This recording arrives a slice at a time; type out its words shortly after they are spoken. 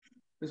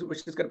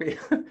which is going to be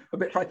a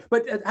bit frightening.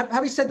 But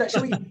having said that,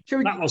 should we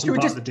that wasn't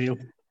part of the deal.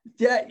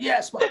 Yeah,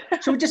 yes.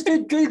 Shall we just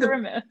do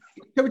the?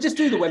 Shall we just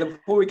do the weather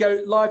before we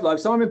go live?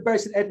 So I'm in Bury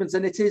St Edmunds,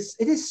 and it is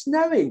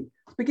snowing.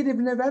 It's beginning of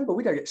November.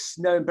 We don't get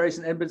snow in Bury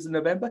St Edmunds in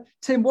November.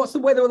 Tim, what's the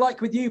weather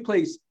like with you,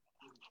 please?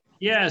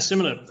 Yeah,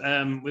 similar.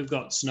 We've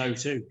got snow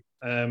too.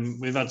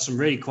 We've had some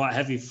really quite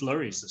heavy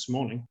flurries this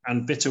morning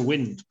and bitter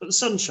wind, but the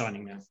sun's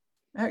shining now.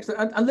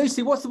 Excellent. And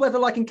Lucy, what's the weather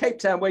like in Cape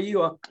Town, where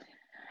you are?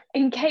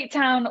 In Cape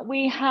Town,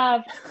 we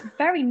have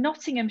very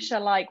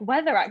Nottinghamshire-like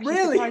weather, actually,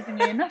 really?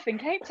 Surprisingly enough, in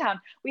Cape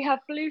Town. We have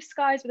blue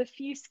skies with a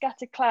few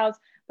scattered clouds,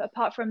 but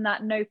apart from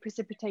that, no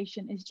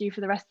precipitation is due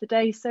for the rest of the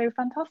day, so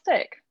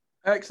fantastic.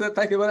 Excellent,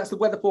 thank you. Well, that's the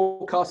weather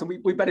forecast, and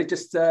we better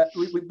just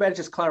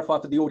clarify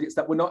for the audience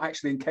that we're not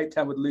actually in Cape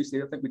Town with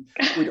Lucy. I think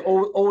we'd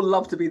all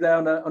love to be there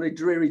on a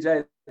dreary day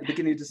at the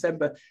beginning of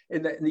December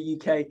in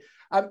the UK.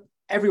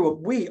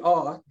 Everyone, we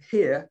are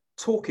here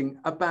talking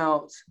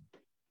about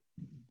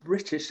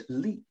British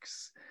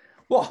leeks.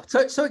 Well,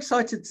 so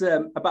excited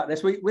about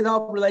this. With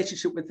our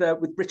relationship with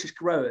British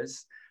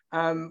growers,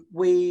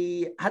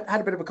 we had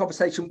a bit of a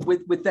conversation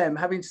with them,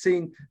 having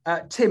seen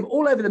Tim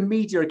all over the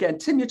media again.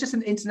 Tim, you're just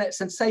an internet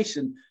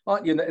sensation,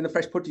 aren't you, in the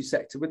fresh produce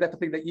sector, with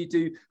everything that you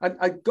do.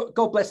 And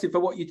God bless you for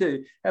what you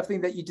do,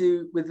 everything that you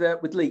do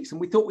with leeks. And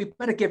we thought we'd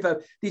better give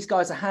these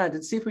guys a hand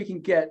and see if we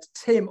can get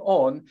Tim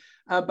on.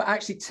 But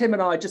actually, Tim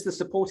and I are just the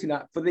supporting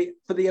act for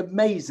the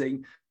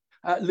amazing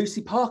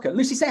Lucy Parker.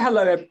 Lucy, say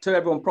hello to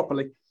everyone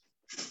properly.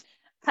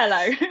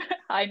 Hello.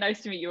 Hi,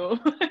 nice to meet you all.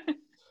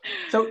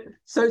 So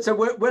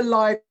we're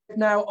live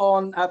now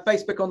on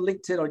Facebook, on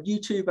LinkedIn, on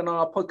YouTube, and on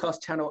our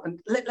podcast channel. And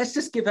let's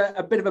just give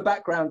a bit of a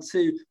background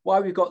to why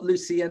we've got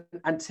Lucy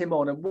and Tim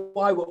on, and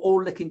why we're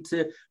all looking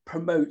to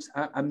promote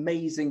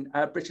amazing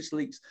British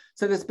leeks.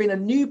 So there's been a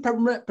new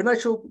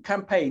promotional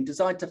campaign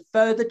designed to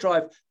further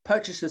drive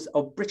purchases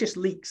of British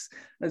leeks,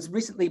 and has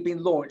recently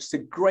been launched to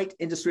great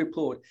industry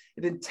applaud.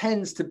 It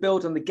intends to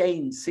build on the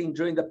gains seen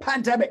during the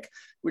pandemic,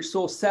 which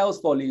saw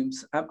sales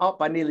volumes up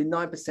by nearly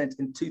 9%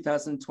 in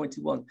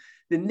 2021.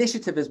 The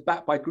initiative is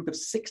backed by a group of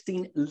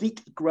 16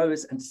 leek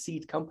growers and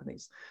seed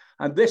companies.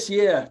 And this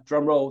year,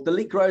 drum roll, the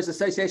Leek Growers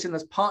Association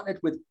has partnered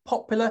with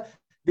popular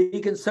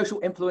vegan social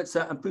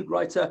influencer and food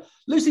writer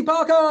Lucy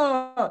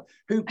Parker,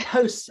 who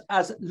posts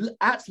as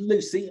at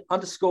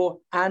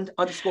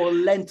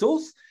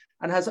Lucy_and_lentils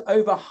and has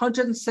over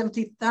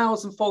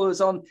 170,000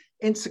 followers on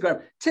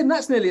Instagram. Tim,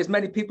 that's nearly as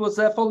many people as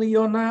follow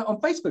you on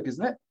Facebook,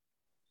 isn't it?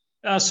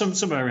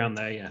 Somewhere around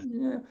there, yeah.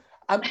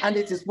 And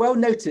it is well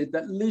noted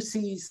that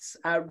Lucy's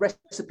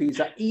recipes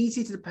are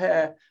easy to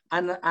prepare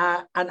and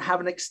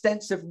have an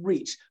extensive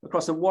reach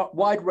across a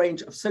wide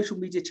range of social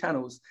media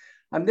channels.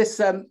 And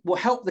this will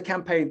help the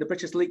campaign, the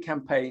British Leek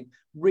campaign,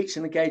 reach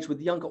and engage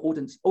with younger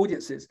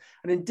audiences.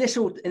 And in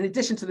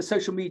addition to the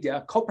social media,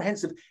 a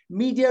comprehensive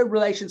media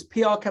relations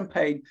PR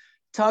campaign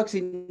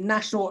targeting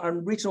national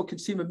and regional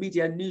consumer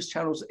media and news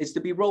channels is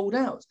to be rolled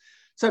out.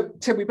 So,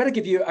 Tim, we better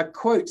give you a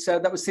quote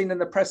that was seen in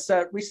the press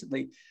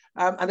recently.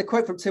 And the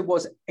quote from Tim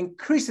was,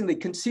 "Increasingly,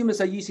 consumers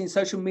are using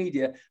social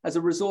media as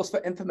a resource for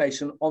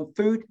information on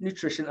food,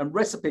 nutrition, and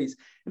recipes.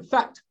 In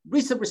fact,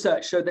 recent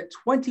research showed that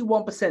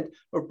 21%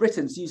 of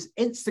Britons use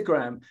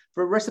Instagram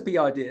for recipe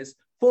ideas,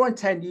 4 in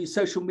 10 use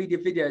social media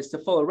videos to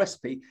follow a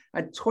recipe,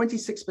 and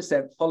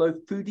 26% follow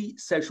foodie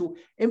social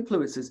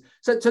influencers."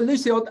 So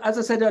Lucy, as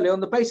I said earlier,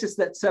 on the basis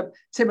that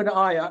Tim and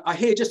I are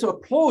here just to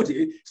applaud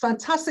you, it's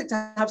fantastic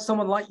to have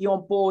someone like you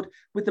on board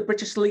with the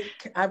British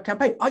Leek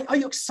campaign. Are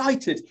you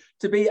excited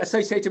to be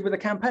associated with the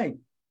campaign?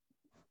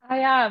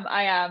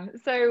 I am.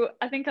 So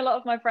I think a lot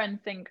of my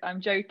friends think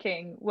I'm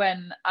joking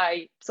when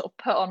I sort of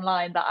put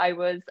online that I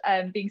was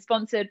being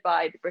sponsored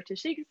by the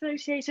British Leek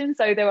Association.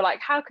 So they were like,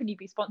 how can you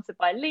be sponsored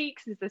by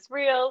leeks? Is this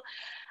real?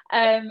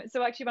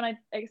 So actually, when I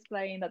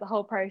explained that the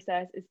whole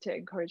process is to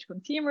encourage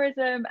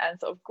consumerism and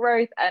sort of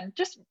growth and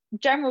just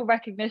general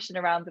recognition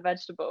around the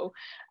vegetable,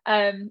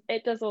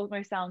 it does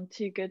almost sound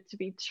too good to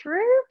be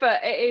true, but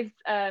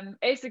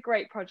it's a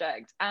great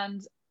project.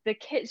 And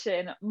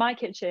my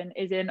kitchen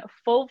is in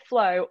full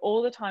flow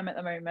all the time at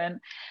the moment.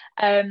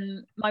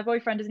 My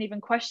boyfriend doesn't even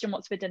question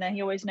what's for dinner.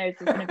 He always knows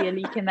there's going to be a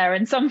leek in there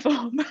in some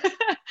form.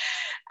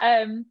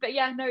 But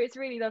yeah, no, it's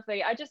really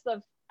lovely. I just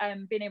love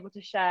being able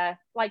to share,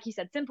 like you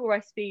said, simple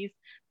recipes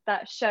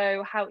that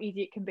show how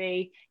easy it can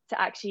be to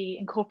actually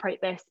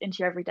incorporate this into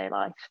your everyday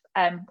life.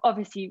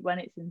 Obviously when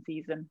it's in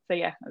season. So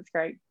yeah, that's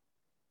great.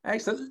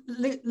 Excellent.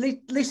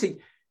 Lucy,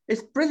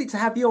 it's brilliant to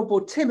have you on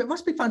board. Tim, it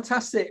must be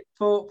fantastic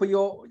for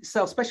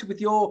yourself, especially with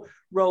your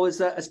role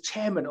as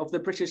chairman of the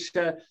British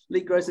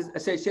Leek Growers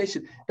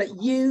Association, that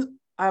you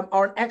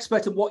are an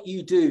expert in what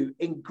you do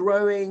in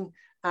growing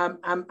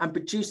and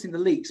producing the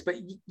leeks. But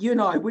you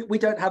and I, we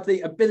don't have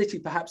the ability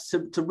perhaps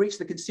to reach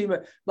the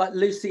consumer like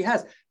Lucy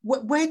has.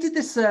 Where did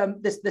this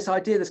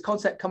idea, this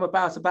concept come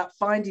about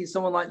finding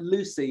someone like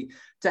Lucy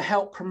to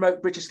help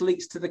promote British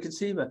leeks to the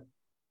consumer?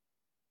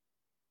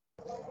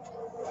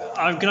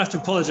 I'm going to have to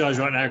apologise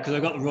right now because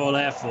I've got the Royal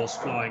Air Force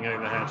flying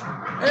overhead.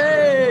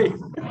 Hey!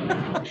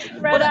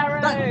 Red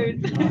arrows.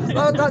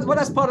 Well,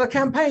 that's part of the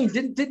campaign.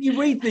 Didn't you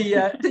read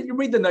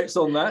the notes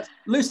on that?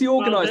 Lucy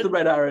organised the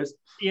red arrows.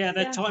 Yeah,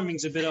 their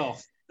timing's a bit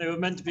off. They were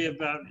meant to be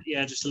about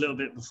just a little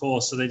bit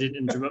before, so they didn't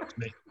interrupt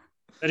me.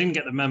 They didn't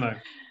get the memo.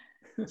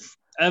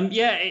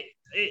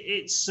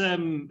 It's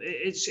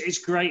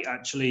great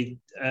actually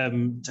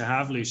to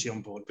have Lucy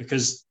on board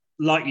because,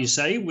 like you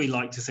say, we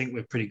like to think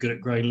we're pretty good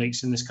at growing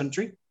leeks in this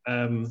country.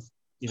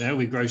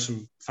 We grow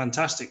some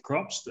fantastic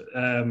crops.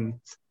 They're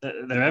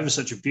ever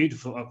such a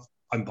beautiful.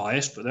 I'm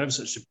biased, but they're ever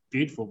such a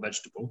beautiful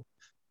vegetable.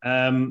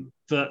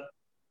 But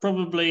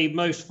probably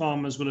most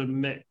farmers will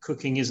admit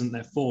cooking isn't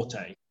their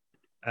forte,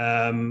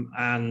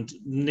 and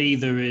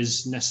neither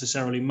is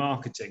necessarily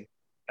marketing.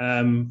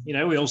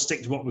 We all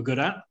stick to what we're good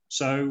at,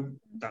 so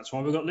that's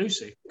why we've got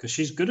Lucy, because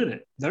she's good at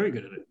it, very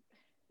good at it.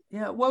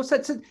 Yeah, well, so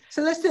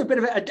let's do a bit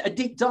of a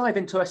deep dive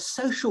into a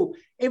social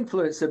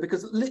influencer,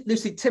 because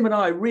Lucy, Tim and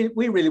I, we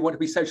really want to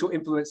be social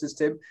influencers,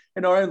 Tim,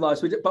 in our own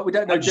lives, but we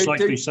don't know. I just like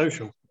to be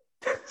social.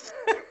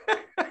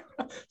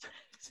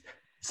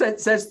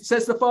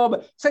 says the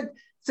farmer.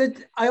 So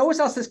I always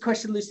ask this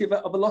question, Lucy,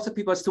 of a lot of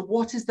people as to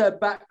what is their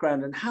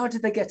background and how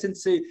did they get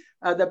into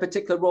their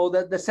particular role,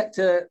 the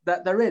sector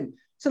that they're in.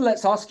 So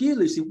let's ask you,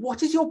 Lucy,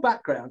 what is your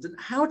background and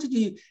how did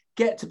you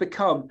get to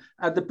become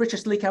the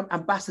British Leek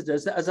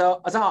ambassadors as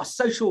our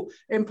social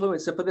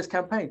influencer for this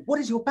campaign? What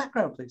is your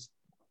background, please?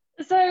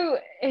 So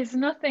it's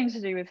nothing to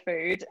do with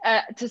food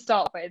to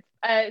start with.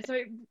 So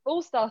it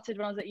all started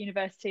when I was at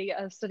university.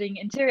 I was studying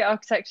interior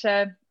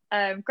architecture,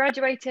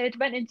 graduated,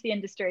 went into the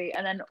industry,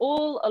 and then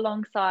all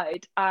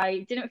alongside,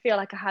 I didn't feel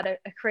like I had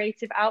a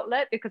creative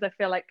outlet because I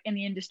feel like in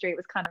the industry it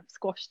was kind of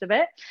squashed a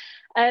bit.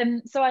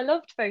 So I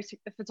loved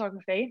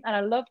photography and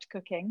I loved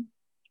cooking.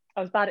 I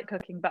was bad at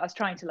cooking, but I was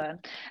trying to learn.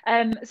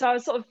 So I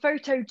was sort of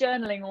photo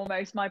journaling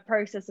almost my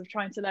process of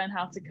trying to learn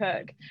how to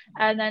cook.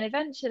 And then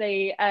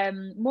eventually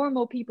more and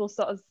more people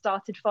sort of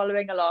started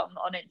following along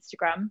on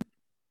Instagram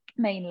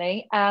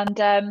mainly.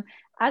 And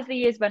as the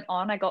years went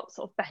on, I got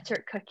sort of better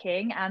at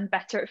cooking and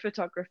better at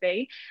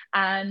photography,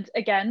 and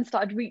again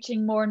started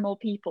reaching more and more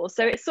people.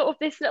 So it's sort of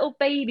this little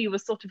baby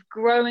was sort of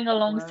growing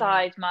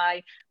alongside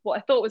what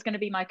I thought was going to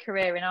be my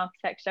career in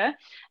architecture.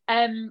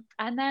 And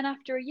then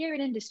after a year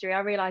in industry, I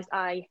realized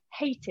I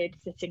hated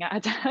sitting at a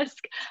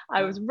desk.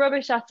 I was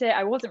rubbish at it.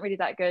 I wasn't really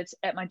that good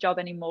at my job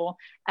anymore.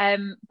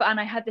 And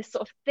I had this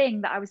sort of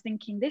thing that I was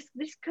thinking, this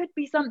could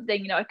be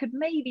something, I could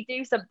maybe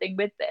do something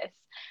with this.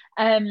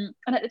 And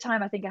at the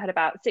time, I think I had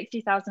about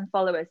 60,000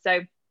 followers.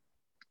 So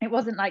it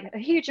wasn't like a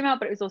huge amount,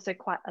 but it was also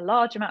quite a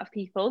large amount of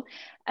people.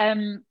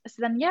 So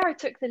then, I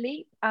took the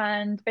leap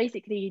and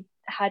basically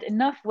had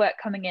enough work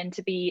coming in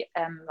to be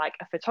like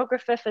a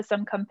photographer for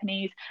some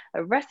companies,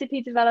 a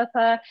recipe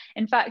developer.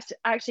 In fact,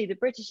 actually the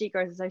British Leek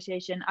Growers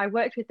Association, I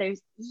worked with those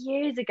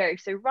years ago.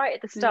 So right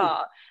at the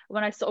start,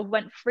 when I sort of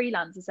went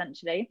freelance,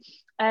 essentially,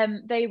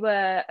 they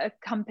were a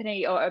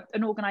company or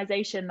an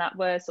organization that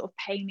were sort of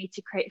paying me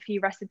to create a few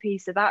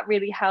recipes. So that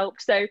really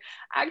helped. So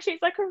actually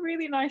it's like a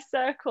really nice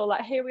circle.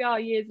 Like here we are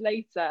years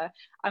later,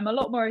 I'm a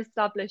lot more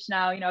established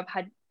now. I've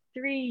had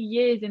 3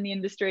 years in the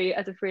industry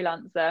as a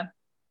freelancer.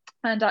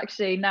 And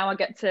actually now I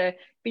get to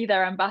be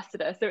their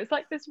ambassador. So it's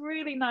like this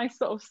really nice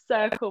sort of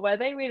circle where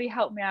they really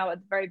helped me out at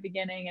the very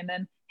beginning. And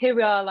then here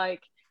we are,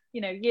 like,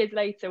 years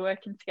later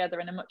working together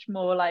in a much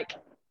more like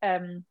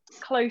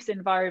close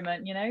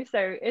environment,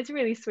 So it's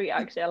really sweet,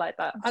 actually. I like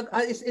that.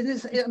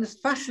 It's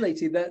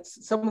fascinating that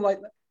someone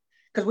like that,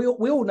 because we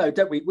all know,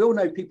 don't we? We all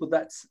know people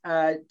that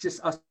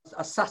just are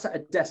sat at a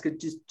desk and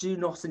just do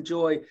not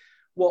enjoy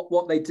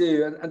what they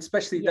do, and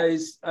especially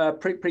those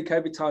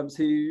pre-COVID times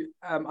who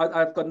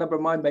I've got a number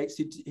of my mates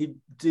who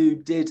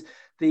did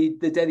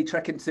the daily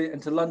trek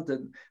into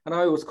London, and I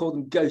always call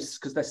them ghosts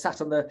because they're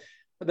sat on the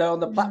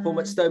platform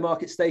at Stowe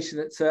Market Station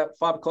at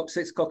 5 o'clock,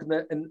 6 o'clock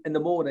in the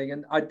morning,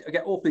 and I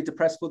get awfully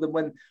depressed for them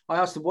when I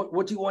ask them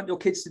what do you want your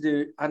kids to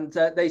do, and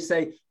they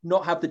say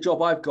not have the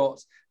job I've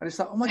got, and it's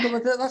like, oh my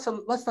god, that's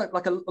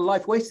like a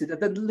life wasted.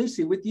 And then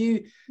Lucy, with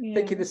you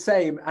thinking the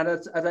same, and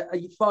at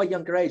a far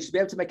younger age, to be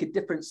able to make a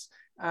difference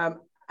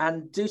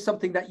and do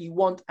something that you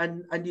want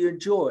and you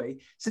enjoy.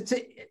 So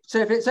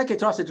if it's okay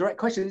to ask a direct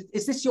question,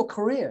 is this your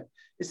career?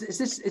 Is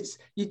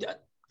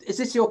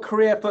this your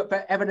career for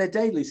ever and a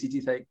day, Lucy, do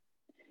you think?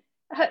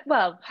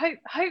 Well,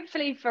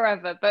 hopefully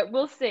forever, but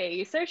we'll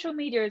see. Social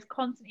media is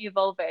constantly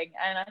evolving,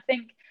 and I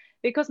think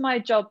because my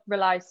job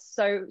relies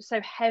so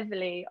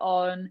heavily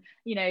on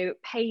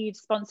paid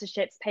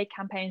sponsorships, paid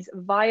campaigns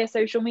via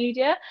social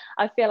media,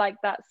 I feel like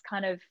that's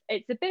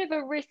it's a bit of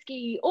a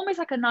risky, almost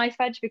like a knife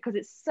edge, because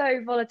it's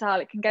so volatile.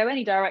 It can go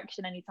any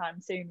direction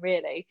anytime soon,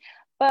 really.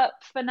 But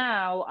for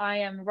now, I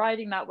am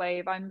riding that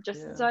wave. I'm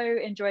just so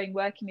enjoying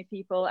working with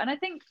people, and I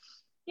think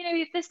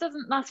if this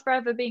doesn't last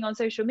forever being on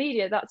social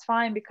media, that's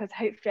fine, because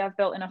hopefully I've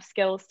built enough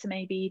skills to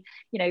maybe,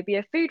 be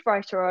a food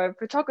writer or a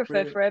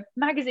photographer for a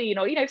magazine,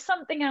 or,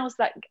 something else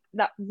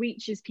that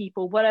reaches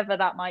people, whatever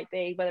that might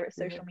be, whether it's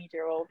social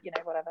media or,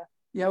 whatever.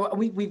 Yeah, well,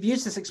 we've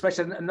used this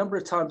expression a number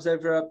of times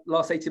over the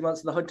last 18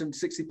 months in the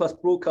 160 plus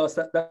broadcasts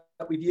that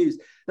we've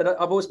used, that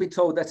I've always been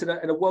told that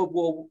in a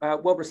world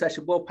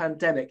recession, world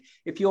pandemic,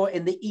 if you're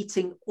in the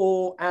eating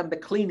or and the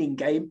cleaning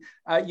game,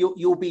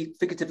 you'll be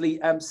figuratively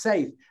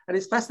safe. And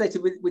it's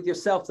fascinating with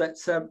yourself that,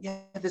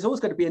 there's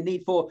always going to be a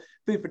need for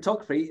food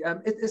photography,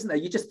 isn't there?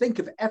 You just think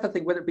of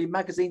everything, whether it be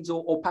magazines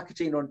or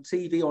packaging or on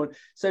TV or on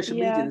social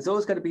media, there's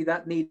always going to be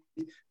that need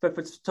for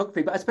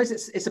photography. But I suppose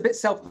it's a bit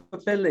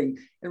self-fulfilling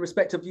in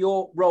respect of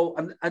your role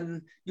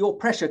and your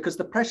pressure, because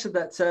the pressure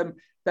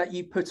that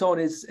you put on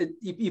is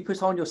you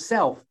put on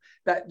yourself,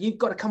 that you've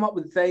got to come up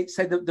with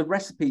the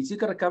recipes. You've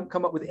got to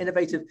come up with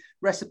innovative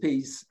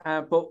recipes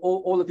for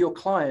all of your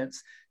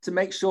clients to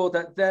make sure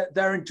that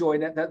they're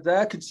enjoying it, that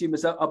their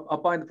consumers are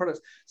buying the products.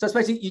 So I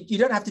suppose you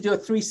don't have to do a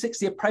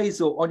 360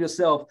 appraisal on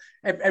yourself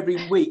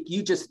every week.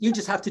 You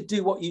just have to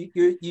do what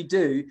you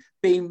do,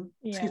 being,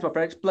 excuse my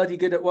French, bloody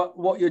good at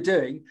what you're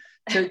doing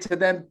to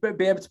then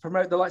be able to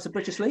promote the likes of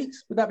British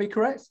Leaks. Would that be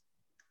correct?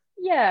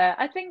 Yeah,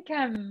 I think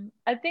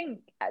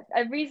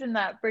a reason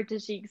that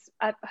British Leaks,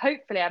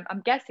 hopefully,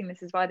 I'm guessing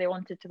this is why they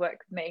wanted to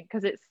work with me,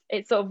 because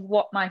it's sort of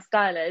what my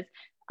style is.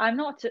 I'm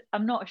not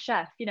a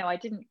chef, I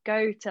didn't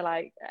go to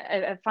like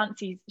a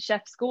fancy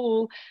chef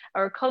school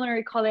or a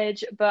culinary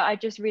college, but I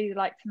just really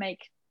like to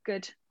make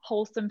good,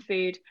 wholesome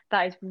food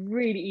that is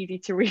really easy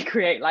to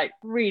recreate,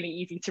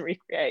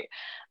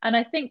 And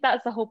I think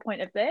that's the whole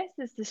point of this,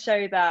 is to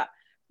show that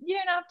you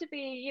don't have to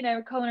be,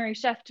 a culinary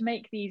chef to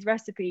make these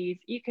recipes.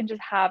 You can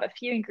just have a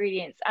few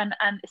ingredients, and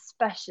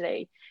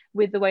especially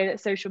with the way that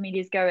social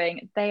media is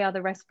going, they are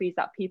the recipes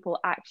that people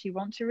actually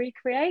want to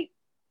recreate.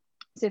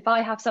 So if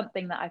I have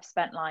something that I've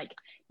spent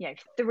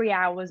 3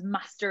 hours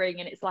mastering,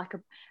 and it's like a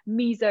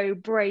miso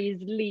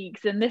braised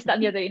leeks and this, that,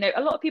 and the other,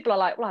 a lot of people are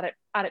like, well,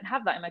 I don't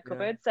have that in my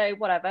cupboard, so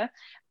whatever.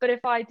 But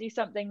if I do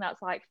something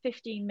that's like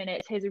 15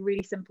 minutes, here's a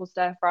really simple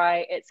stir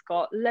fry, it's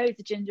got loads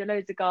of ginger,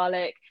 loads of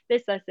garlic,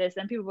 this,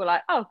 and people were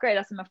like, oh, great,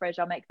 that's in my fridge,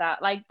 I'll make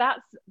that. Like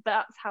that's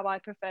how I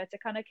prefer to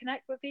kind of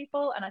connect with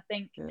people. And I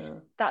think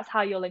that's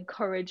how you'll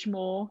encourage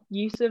more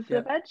use of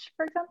the veg,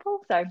 for example.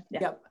 So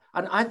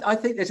and I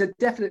think there's a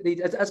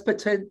definitely, as per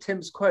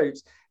Tim's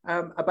quotes,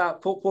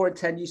 about 4 in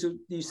 10 use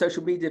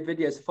social media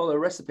videos to follow a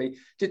recipe.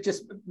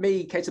 Just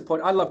me, case in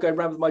point, I love going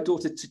around with my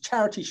daughter to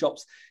charity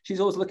shops.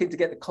 She's always looking to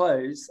get the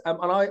clothes,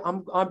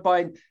 and I'm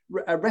buying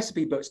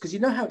recipe books, because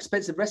you know how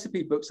expensive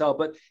recipe books are,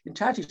 but in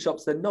charity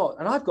shops they're not.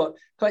 And I've got a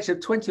collection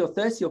of 20 or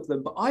 30 of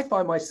them, but I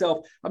find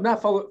myself, I'm now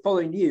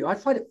following you, I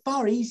find it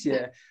far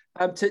easier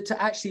to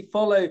actually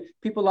follow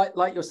people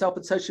like yourself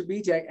on social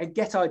media and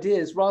get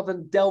ideas, rather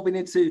than delving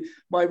into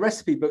my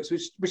recipe books,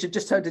 which have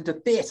just turned into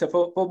theatre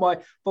for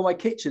my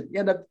kitchen.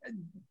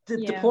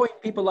 Deploying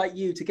people like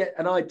you to get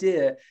an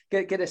idea,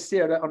 get a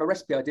steer on a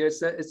recipe idea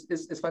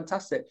is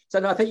fantastic. So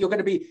no, I think you're going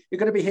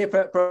to be here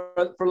for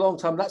a long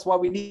time. That's why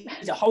we need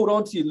to hold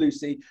on to you,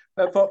 Lucy,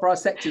 for our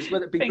sectors,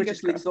 whether it be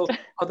British Leaks or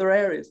other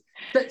areas.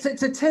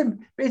 So Tim,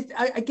 I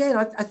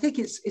think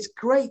it's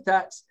great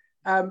that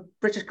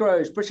British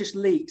Growers, British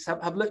Leaks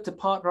have looked to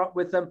partner up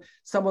with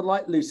someone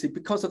like Lucy,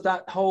 because of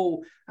that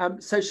whole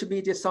social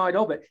media side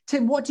of it.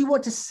 Tim, what do you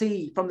want to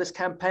see from this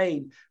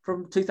campaign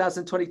from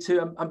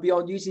 2022 and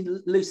beyond,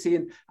 using Lucy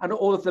and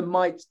all of the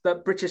might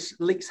that British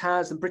Leaks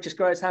has and British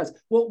Growers has?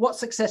 What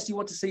success do you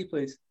want to see,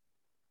 please?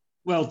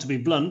 Well, to be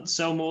blunt,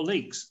 sell more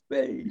leeks.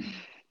 Hey.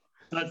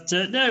 But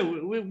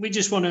no, we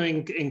just want to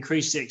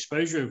increase the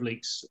exposure of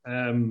leeks.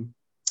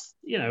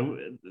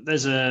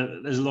 There's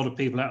a lot of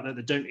people out there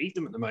that don't eat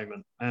them at the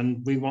moment,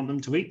 and we want them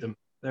to eat them.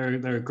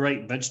 They're a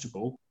great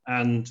vegetable,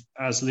 and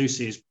as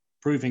Lucy is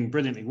proving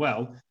brilliantly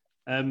well,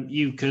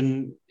 they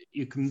can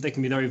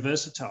be very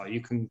versatile.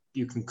 You can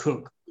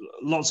cook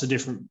lots of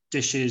different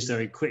dishes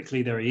very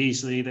quickly, very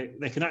easily.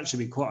 They can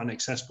actually be quite an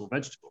accessible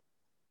vegetable,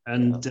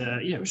 and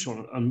we just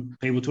want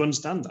people to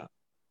understand that.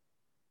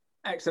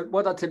 Excellent,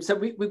 well done, Tim. So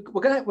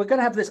we're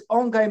gonna have this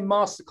ongoing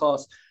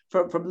masterclass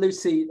from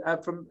Lucy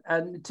from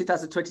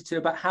 2022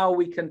 about how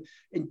we can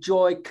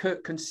enjoy,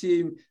 cook,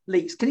 consume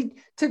leeks. Tim,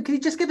 can you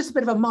just give us a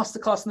bit of a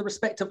masterclass in the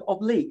respect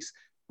of leeks?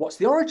 What's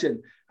the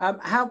origin?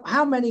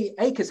 How many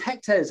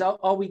hectares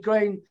are we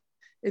growing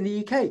in the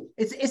UK?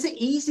 Is it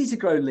easy to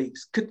grow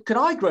leeks? Could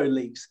I grow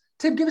leeks?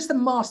 Tim, give us the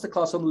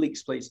masterclass on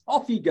leeks, please.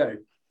 Off you go.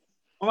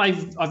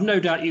 I've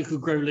no doubt you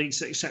could grow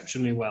leeks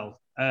exceptionally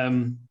well.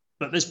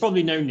 But there's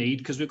probably no need,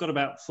 because we've got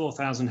about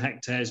 4,000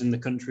 hectares in the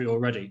country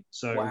already.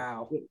 So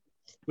wow.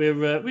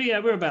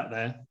 We're about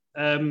there.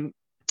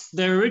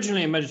 They're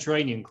originally a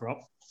Mediterranean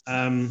crop,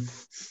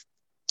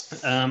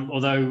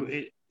 although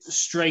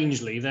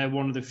strangely they're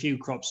one of the few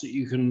crops that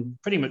you can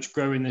pretty much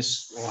grow in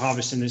this or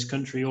harvest in this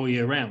country all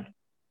year round.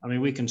 I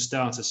mean, we can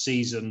start a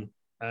season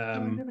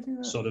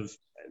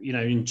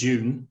in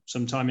June,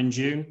 sometime in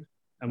June,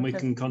 and we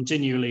can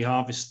continually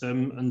harvest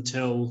them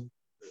until,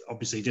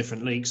 obviously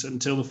different leeks,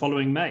 until the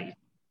following May.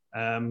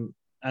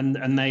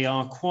 And they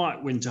are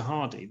quite winter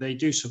hardy. They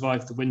do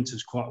survive the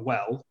winters quite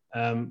well,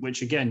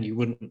 which again, you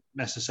wouldn't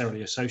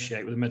necessarily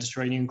associate with a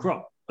Mediterranean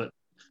crop. But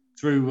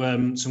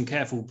through some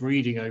careful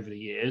breeding over the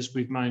years,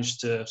 we've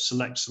managed to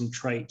select some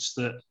traits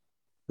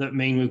that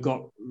mean we've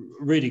got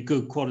really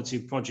good quality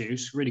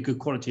produce, really good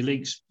quality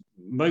leeks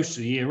most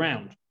of the year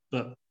round.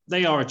 But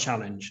they are a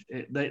challenge.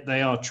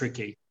 They are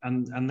tricky,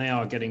 and they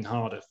are getting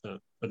harder for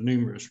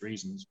numerous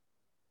reasons.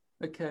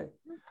 Okay.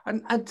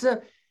 And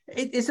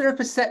is there a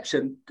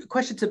perception,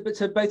 question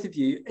to both of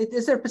you,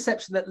 is there a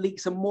perception that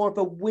leeks are more of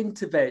a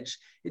winter veg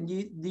in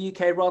the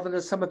UK rather than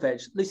a summer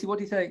veg? Lucy, what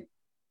do you think?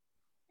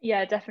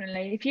 Yeah,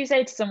 definitely. If you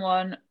say to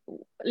someone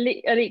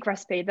a leek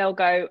recipe, they'll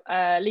go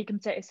leek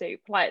and potato soup.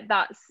 Like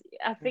that's,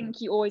 I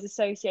think you always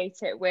associate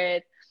it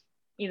with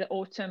either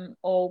autumn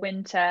or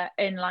winter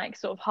in like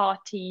sort of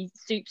hearty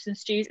soups and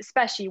stews,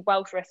 especially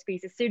Welsh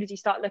recipes. As soon as you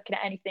start looking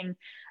at anything,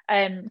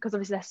 because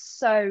obviously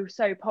they're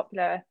so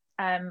popular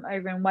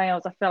over in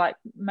Wales, I feel like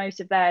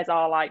most of theirs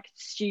are like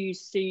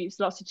stews,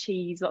 soups, lots of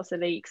cheese, lots of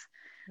leeks,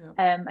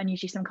 and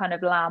usually some kind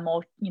of lamb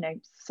or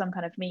some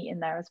kind of meat in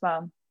there as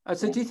well.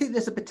 So do you think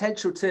there's a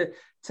potential to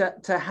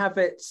have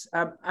it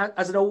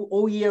as an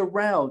all year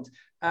round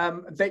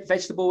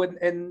vegetable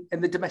in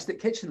the domestic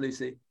kitchen,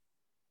 Lucy?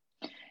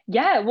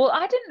 Yeah, well,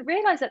 I didn't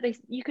realise that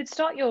you could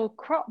start your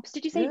crops.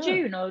 Did you say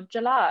June or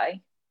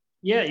July?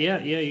 Yeah.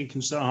 You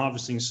can start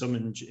harvesting some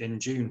in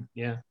June.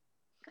 Yeah.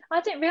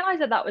 I didn't realise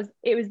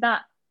it was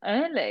that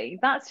early.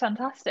 That's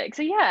fantastic.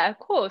 So yeah, of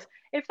course,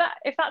 if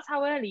that's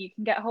how early you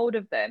can get hold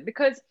of them,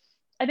 because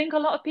I think a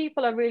lot of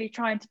people are really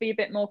trying to be a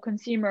bit more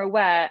consumer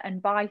aware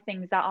and buy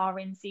things that are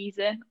in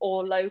season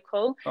or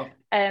local.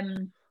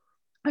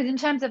 But in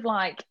terms of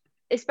like,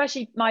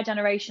 especially my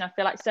generation, I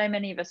feel like so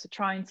many of us are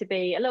trying to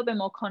be a little bit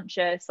more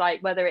conscious,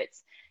 like whether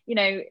it's,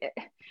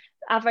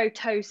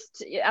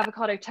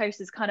 avocado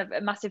toast is kind of a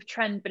massive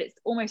trend, but it's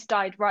almost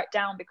died right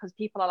down because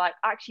people are like,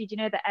 actually, do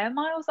you know the air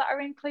miles that are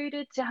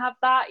included to have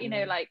that?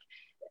 Like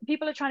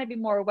people are trying to be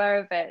more aware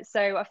of it.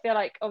 So I feel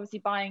like obviously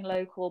buying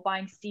local,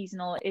 buying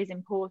seasonal is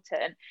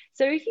important.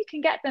 So if you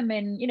can get them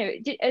in,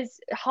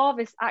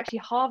 actually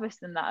harvest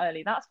them that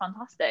early, that's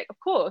fantastic. Of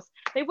course,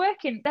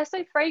 they're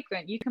so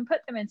fragrant. You can put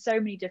them in so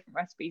many different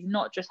recipes,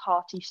 not just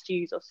hearty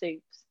stews or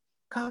soups.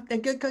 God,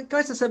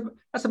 guys,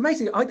 that's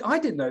amazing. I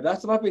didn't know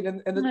that. I've been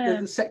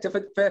in the sector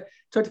for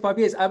 25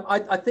 years.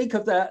 I think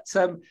of that.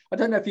 I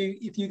don't know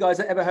if you guys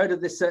have ever heard of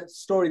this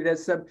story.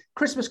 There's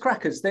Christmas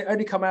crackers. They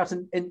only come out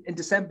in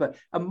December.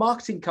 A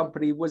marketing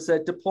company was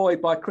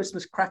deployed by a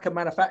Christmas cracker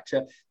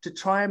manufacturer to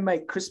try and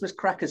make Christmas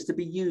crackers to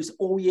be used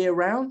all year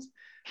round.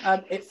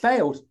 It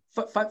failed.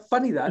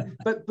 Funny that,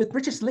 but with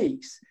British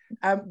Leeks,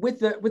 with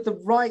the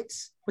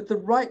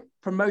right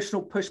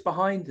promotional push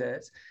behind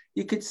it,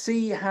 you could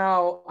see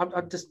how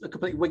I'm just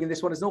completely winging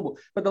this one as normal,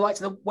 but the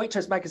likes of the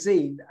Waitrose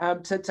magazine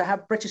to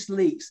have British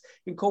Leeks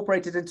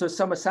incorporated into a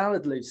summer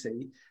salad,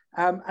 Lucy,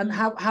 and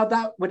how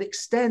that would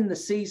extend the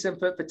season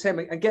for Tim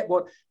and get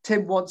what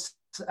Tim wants.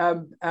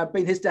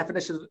 Being his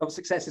definition of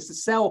success is to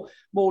sell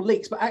more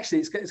leeks, but actually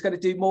it's going to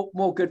do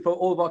more good for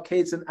all of our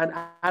kids and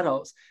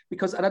adults.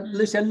 Because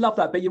Lucy, I love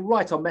that, but you're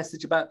right on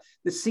message about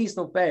the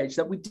seasonal veg,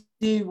 that we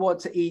do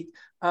want to eat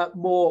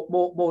more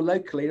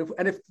locally,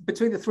 and if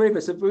between the three of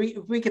us, if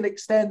we can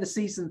extend the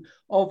season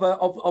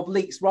of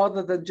leeks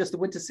rather than just the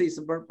winter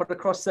season, but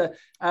across the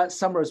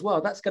summer as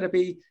well, that's going to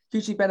be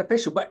hugely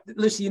beneficial. But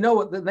Lucy, you know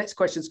what the next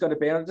question is going to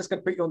be, and I'm just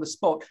going to put you on the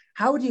spot.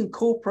 How would you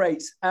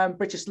incorporate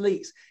British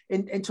Leeks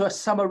into a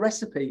summer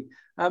recipe?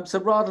 So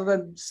rather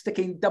than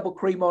sticking double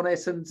cream on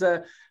it and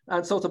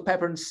salt and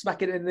pepper and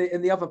smack it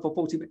in the oven for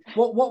 40 minutes,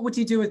 what would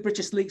you do with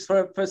British Leeks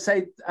for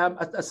say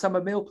a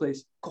summer meal,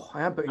 please? God,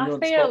 I am putting you on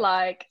the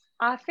spot.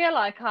 I feel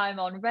like I'm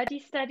on Ready,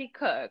 Steady,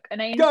 Cook, and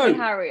Ainsley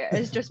Harriott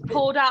has just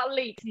pulled out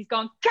leeks and he's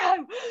gone,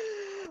 go!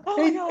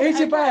 Oh here's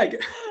your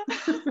bag.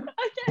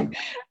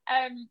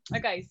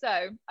 Okay,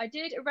 so I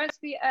did a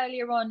recipe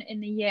earlier on in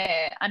the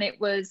year, and it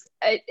was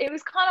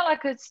kind of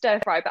like a stir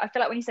fry, but I feel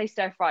like when you say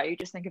stir fry, you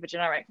just think of a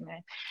generic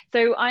name.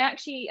 So I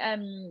actually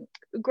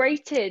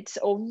grated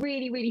or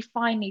really, really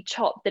finely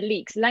chopped the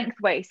leeks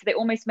lengthways, so they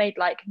almost made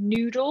like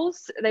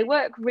noodles. They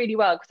work really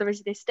well because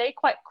obviously they stay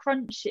quite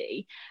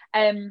crunchy,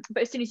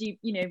 but as soon as you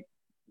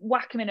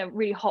whack them in a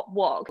really hot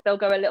wok, they'll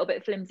go a little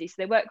bit flimsy, so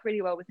they work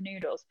really well with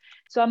noodles.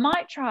 So I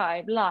might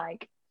try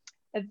like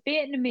a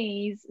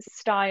Vietnamese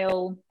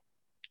style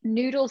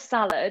noodle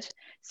salad.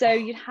 So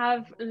you'd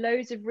have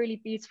loads of really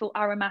beautiful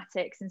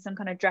aromatics and some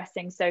kind of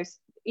dressing, so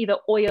either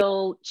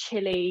oil,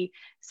 chili,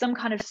 some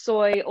kind of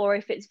soy, or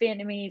if it's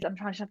Vietnamese, I'm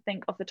trying to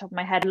think off the top of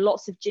my head,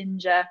 lots of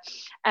ginger,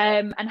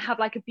 and have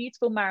like a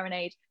beautiful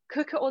marinade.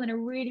 Cook it all in a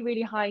really,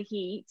 really high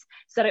heat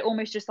so that it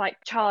almost just like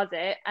chars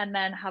it, and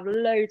then have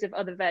loads of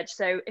other veg.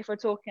 So if we're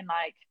talking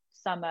like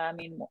summer, I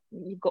mean,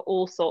 you've got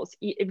all sorts,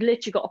 you've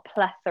literally got a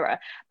plethora,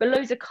 but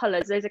loads of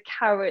colours, loads of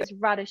carrots,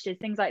 radishes,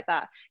 things like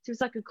that. So it's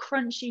like a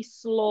crunchy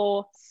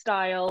slaw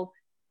style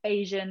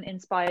Asian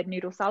inspired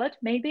noodle salad,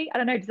 maybe. I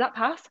don't know, does that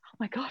pass? Oh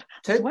my God,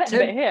 I'm sweating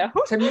a bit here.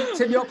 Tim,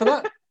 you up for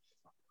that?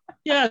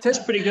 Yeah, that's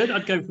pretty good.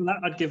 I'd go for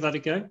that. I'd give that a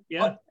go.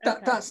 Yeah,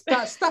 that's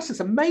just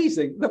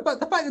amazing. The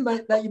fact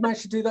that you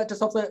managed to do that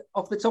just off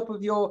the top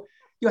of your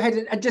head,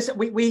 and just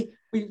we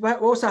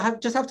also have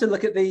to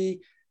look at the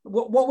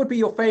What would be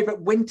your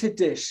favourite winter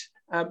dish,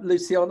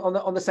 Lucy,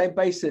 on the same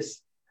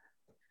basis?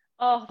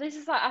 Oh, this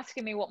is like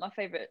asking me what my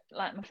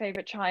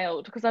favorite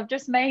child, because I've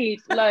just made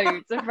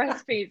loads of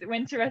recipes,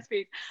 winter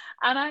recipes,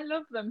 and I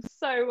love them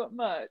so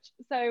much.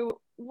 So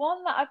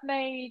one that I've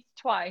made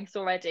twice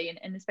already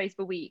in the space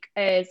of a week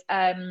is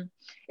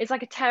it's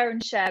like a tear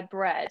and share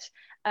bread.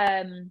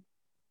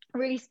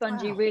 Really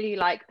spongy, Wow. really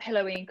like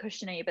pillowy and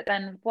cushiony. But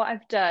then what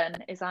I've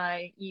done is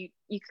you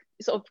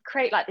sort of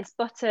create like this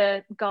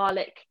butter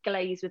garlic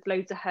glaze with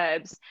loads of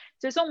herbs.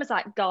 So it's almost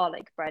like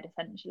garlic bread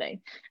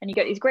essentially. And you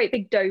get these great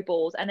big dough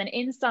balls. And then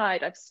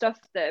inside I've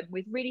stuffed them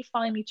with really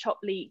finely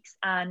chopped leeks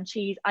and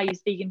cheese. I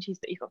use vegan cheese,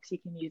 but you obviously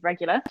can use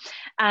regular.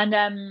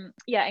 And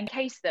yeah,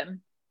 encase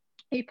them.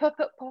 You pop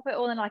it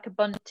all in like a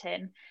bundt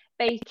tin,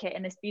 bake it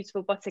in this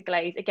beautiful butter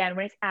glaze. Again,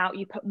 when it's out,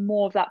 you put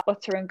more of that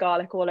butter and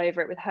garlic all over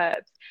it with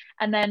herbs.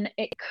 And then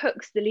it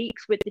cooks the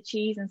leeks with the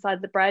cheese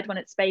inside the bread when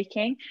it's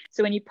baking.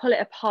 So when you pull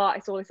it apart,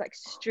 it's all this like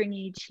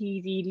stringy,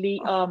 cheesy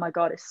leek. Oh my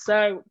God, it's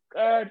so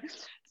good.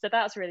 So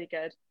that's really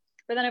good.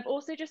 But then I've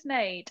also just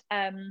made,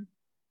 now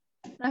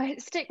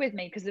stick with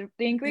me because the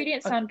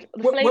ingredients sound,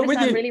 the flavors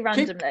sound really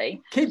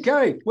randomly. Keep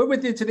going. We're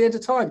with you to the end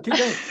of time. Keep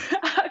going.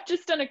 I've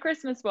just done a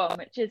Christmas one,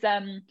 which is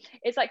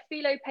it's like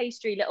phyllo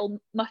pastry, little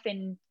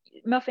muffin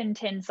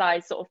tin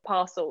size sort of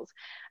parcels,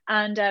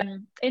 and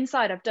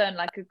inside I've done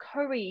like a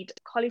curried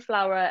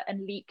cauliflower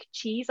and leek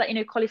cheese, like, you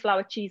know,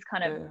 cauliflower cheese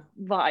kind of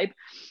vibe.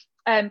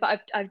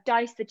 But I've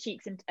diced the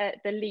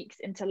the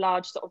leeks into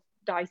large sort of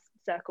diced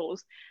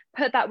circles,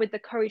 put that with the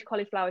curried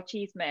cauliflower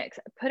cheese mix,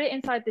 put it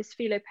inside this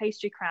phyllo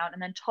pastry crown,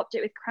 and then topped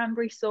it with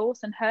cranberry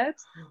sauce and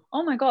herbs.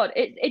 Oh my God,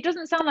 it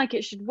doesn't sound like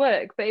it should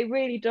work, but it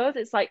really does.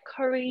 It's like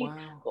curry,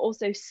 but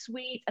also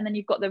sweet, and then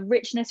you've got the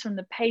richness from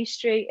the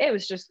pastry. It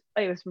was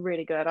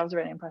really good. I was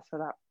really impressed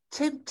with that.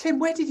 Tim,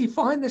 where did you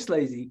find this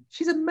lady?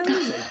 She's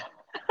amazing.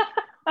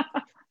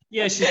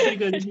 Yeah, she's pretty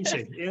good, isn't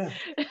she? Yeah.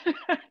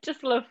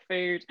 Just love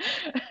food.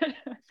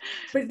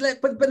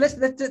 but let's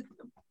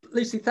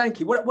Lucy, thank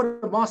you. What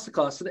a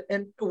masterclass!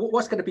 And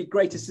what's going to be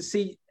great is to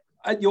see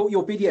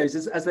your videos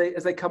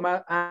as they come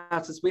out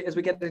as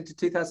we get into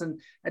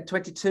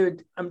 2022.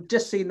 And I'm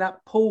just seeing that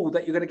pull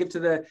that you're going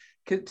to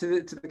give to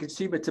the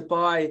consumer to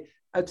buy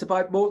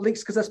more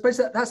leeks, because I suppose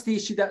that's the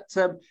issue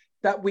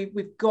that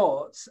we've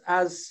got,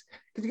 as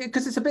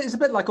because it's a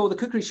bit like all the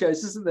cookery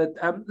shows, isn't it?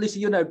 Lucy,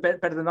 you know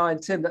better than I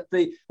and Tim that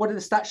what do the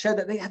stats show,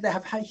 that they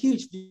have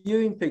huge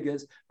viewing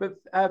figures, but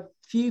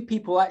few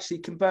people actually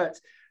convert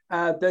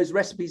those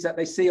recipes that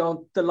they see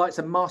on the likes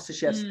of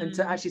MasterChefs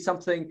into actually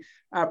something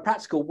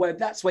practical.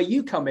 That's where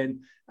you come in,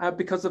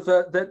 because of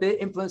the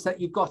influence that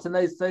you've got and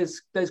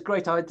those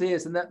great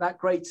ideas and that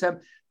great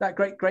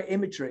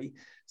imagery.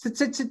 So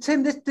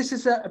Tim, this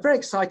is a very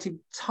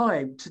exciting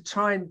time to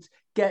try and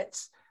get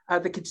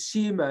the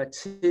consumer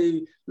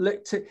to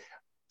look to.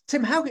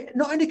 Tim, how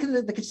not only can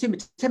the consumer,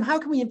 Tim, how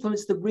can we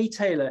influence the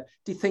retailer,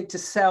 do you think, to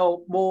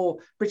sell more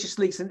British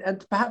leeks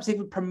and perhaps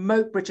even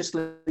promote British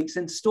leeks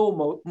in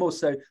store more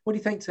so? What do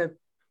you think, Tim?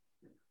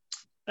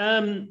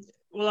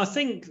 Well, I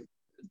think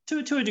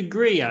to a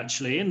degree,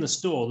 actually, in the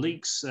store,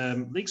 leeks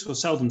will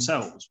sell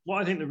themselves.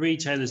 What I think the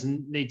retailers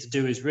need to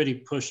do is really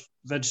push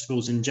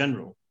vegetables in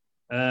general.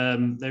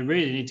 They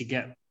really need to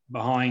get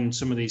behind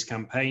some of these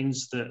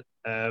campaigns that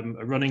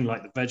are running,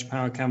 like the Veg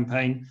Power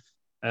campaign.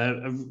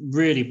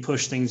 Really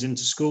push things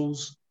into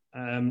schools,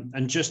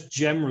 and just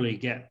generally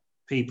get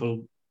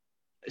people,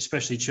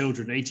 especially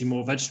children, eating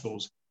more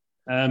vegetables.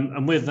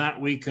 And with that,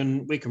 we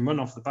can run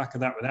off the back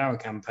of that with our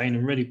campaign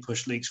and really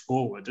push leeks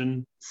forward,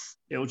 and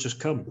it will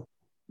just come.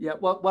 Yeah,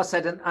 well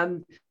said.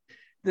 And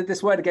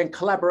this word again,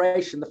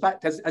 collaboration. The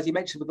fact, as you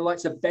mentioned, with the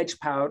likes of Veg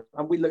Power,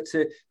 and we look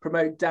to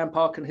promote Dan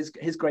Park and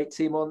his great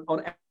team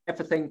on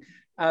everything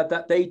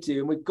that they do,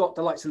 and we've got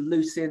the likes of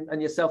Lucy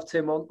and yourself,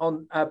 Tim,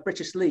 on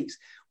British leeks.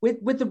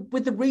 With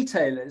the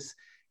retailers,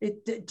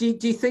 do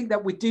you think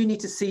that we do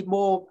need to see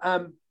more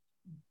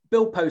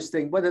bill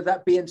posting, whether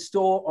that be in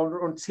store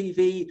or on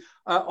TV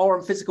or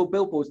on physical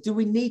billboards? Do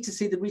we need to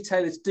see the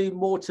retailers do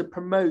more to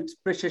promote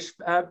British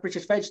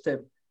veg,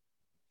 Tim?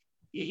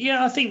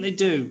 Yeah, I think they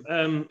do.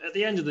 At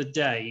the end of the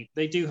day,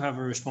 they do have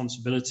a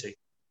responsibility,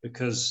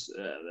 because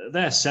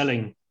they're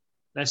selling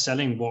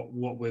what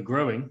we're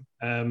growing.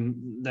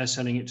 They're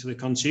selling it to the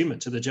consumer,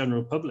 to the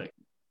general public.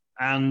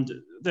 And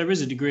there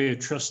is a degree of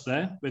trust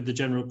there with the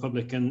general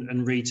public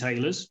and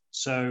retailers.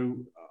 So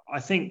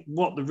I think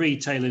what the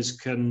retailers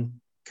can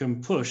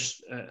push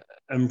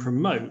and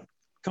promote,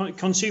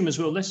 consumers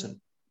will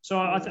listen. So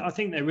I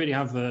think they really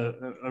have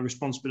a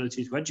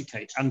responsibility to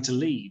educate and to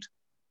lead.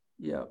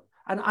 Yeah.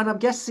 And I'm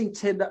guessing,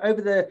 Tim, that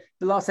over the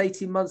last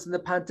 18 months in the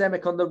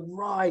pandemic, on the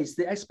rise,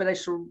 the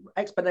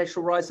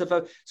exponential rise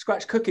of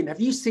scratch cooking,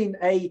 have you seen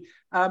an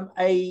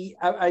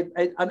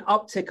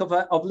uptick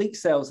of leek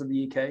sales in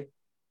the UK?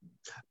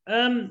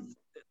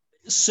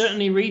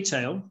 Certainly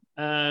retail.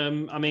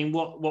 I mean,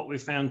 what we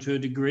found to a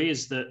degree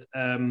is that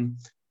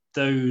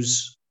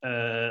those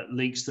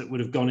leeks that would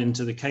have gone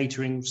into the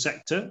catering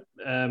sector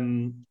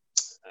and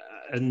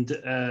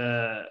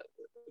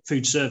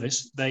food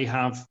service, they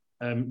have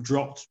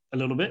dropped a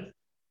little bit,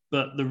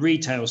 but the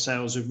retail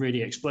sales have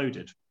really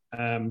exploded.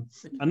 And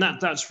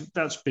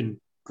that's been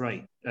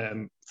great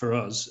for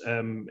us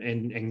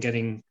in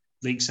getting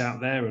leeks out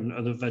there and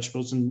other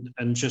vegetables,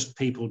 and just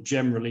people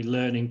generally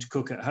learning to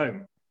cook at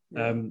home.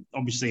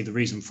 Obviously, the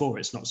reason for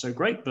it's not so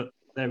great, but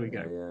there we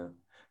go.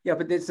 Yeah,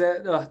 but there's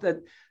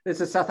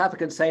a South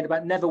African saying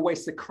about never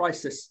waste a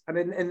crisis. And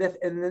in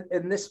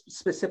this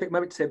specific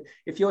moment, Tim,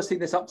 if you're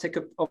seeing this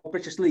uptick of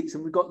British leeks,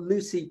 and we've got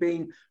Lucy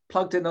being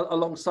plugged in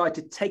alongside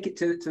to take it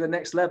to the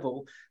next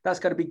level, that's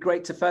going to be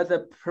great to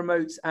further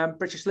promote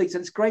British leeks.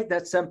 And it's great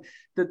that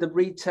the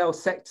retail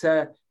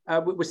sector,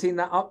 we're seeing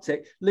that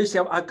uptick. Lucy,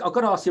 I've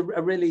got to ask you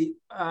a really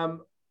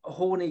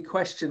horny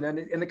question, and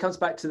it comes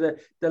back to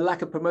the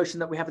lack of promotion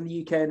that we have in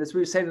the UK. And as we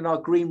were saying in our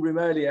green room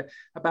earlier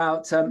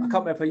about, I can't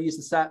remember if I used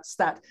the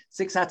stat,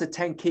 6 out of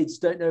 10 kids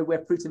don't know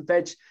where fruit and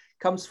veg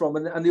comes from.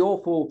 And the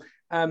awful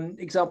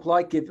example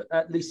I give,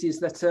 Lucy, is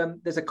that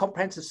there's a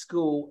comprehensive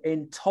school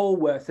in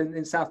Tolworth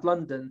in South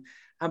London.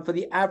 And for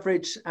the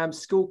average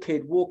school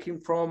kid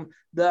walking from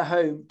their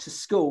home to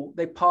school,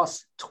 they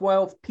pass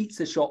 12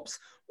 pizza shops,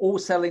 all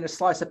selling a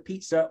slice of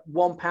pizza at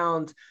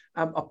 £1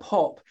 a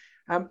pop.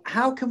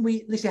 How can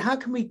we, Lucy, how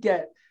can we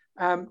get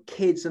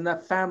kids and their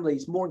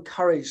families more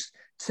encouraged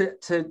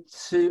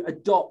to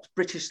adopt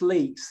British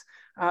leeks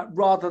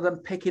rather than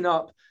picking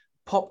up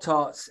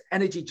Pop-Tarts,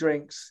 energy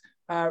drinks,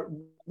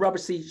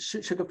 rubbishy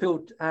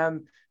sugar-filled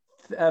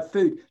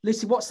food?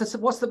 Lucy, what's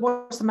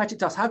the magic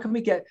dust? How can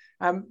we get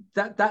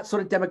that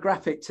sort of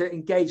demographic to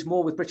engage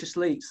more with British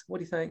leeks? What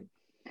do you think?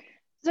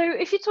 So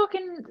if you're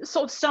talking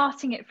sort of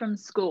starting it from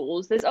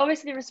schools, there's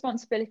obviously the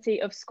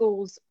responsibility of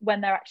schools when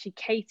they're actually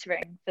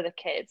catering for the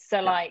kids. So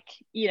like,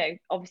 you know,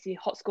 obviously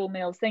hot school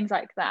meals, things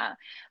like that.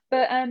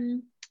 But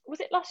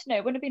was it last year? No,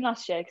 it wouldn't have been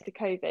last year because of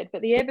COVID.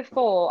 But the year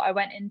before, I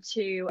went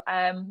into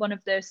one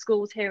of the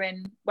schools here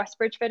in West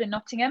Bridgford in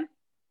Nottingham.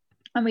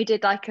 And we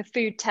did like a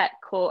food tech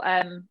or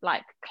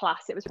like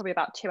class. It was probably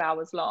about 2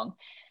 hours long.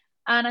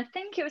 And I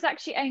think it was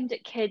actually aimed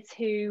at kids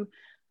who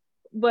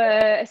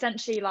were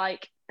essentially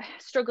like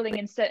struggling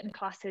in certain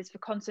classes for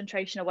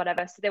concentration or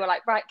whatever. So they were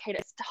like, right, okay,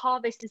 let's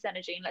harvest this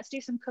energy and let's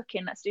do some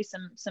cooking, let's do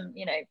some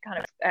you know,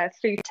 kind of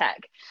food tech.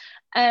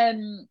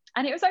 And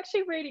it was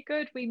actually really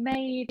good. We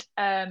made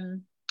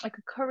like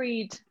a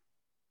curried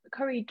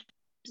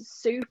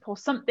soup or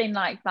something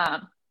like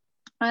that.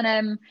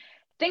 And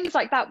things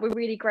like that were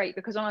really great,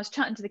 because when I was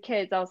chatting to the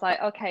kids, I was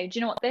like, okay, do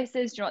you know what this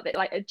is? Do you know what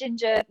like a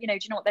ginger, you know,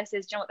 do you know what this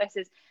is? Do you know what this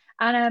is?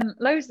 And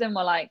loads of them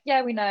were like,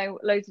 yeah, we know.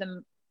 Loads of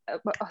them,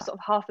 sort of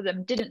half of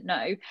them didn't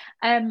know.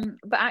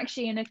 But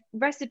actually in a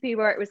recipe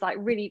where it was like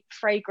really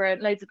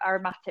fragrant, loads of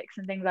aromatics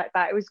and things like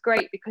that, it was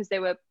great because they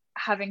were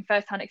having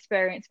first-hand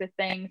experience with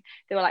things.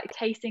 They were like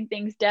tasting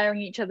things,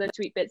 daring each other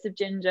to eat bits of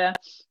ginger,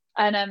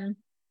 and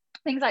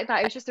things like that.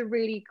 It was just a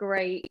really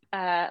great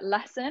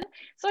lesson.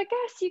 So I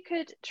guess you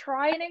could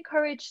try and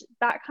encourage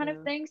that kind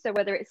of thing. So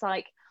whether it's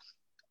like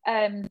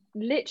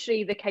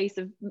literally the case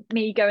of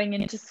me going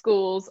into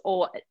schools,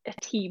 or a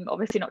team,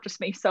 obviously not just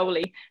me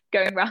solely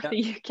going around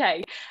the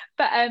UK,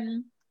 but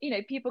you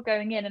know, people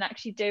going in and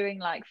actually doing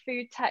like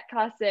food tech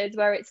classes,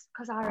 where it's,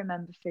 because I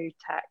remember food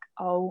tech,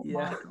 oh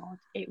my god,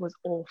 it was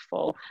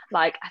awful.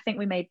 Like I think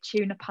we made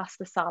tuna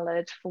pasta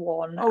salad for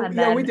one. And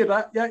then we did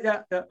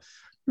that.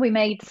 We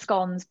made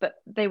scones, but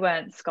they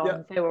weren't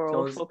scones. They were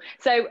awful.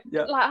 So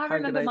like I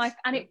remember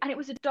and it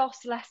was a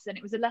DOS lesson.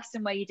 It was a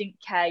lesson where you didn't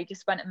care, you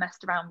just went and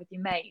messed around with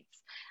your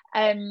mates.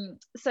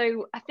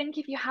 So I think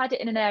if you had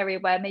it in an area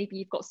where maybe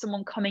you've got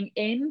someone coming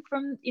in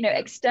from, you know,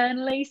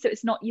 externally, so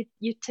it's not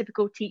your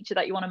typical teacher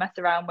that you want to mess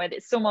around with,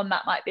 it's someone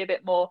that might be a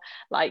bit more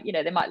like, you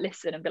know, they might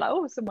listen and be like,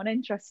 oh, someone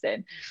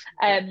interesting,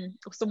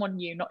 or someone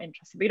new, not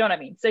interested, but you know what I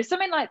mean? So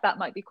something like that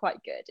might be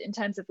quite good in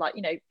terms of like,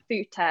 you know,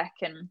 food tech,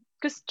 and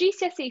because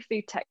GCSE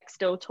food tech is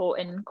still taught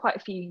in quite a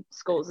few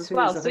schools as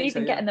well, so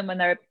even getting them when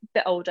they're a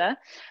bit older.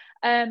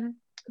 But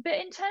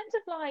in terms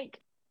of like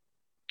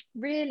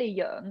really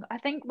young, I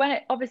think when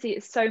it obviously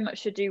it's so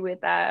much to do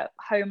with their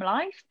home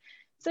life,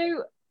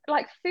 so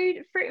like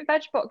fruit and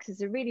veg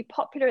boxes are really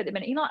popular at the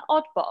minute. You know,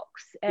 like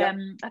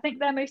Oddbox, I think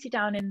they're mostly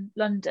down in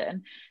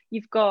London.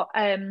 You've got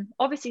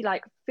obviously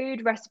like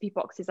food recipe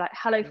boxes like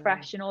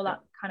HelloFresh and all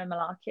that kind of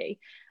malarkey.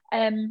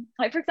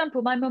 Like for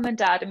example, my mum and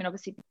dad, I mean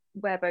obviously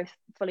we're both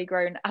fully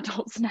grown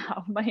adults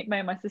now, my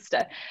and my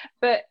sister,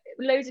 but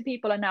loads of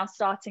people are now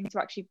starting to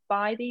actually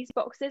buy these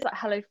boxes like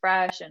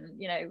HelloFresh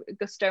and, you know,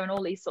 Gusto and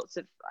all these sorts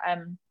of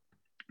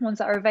ones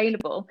that are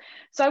available.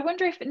 So I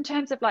wonder if in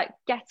terms of like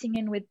getting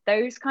in with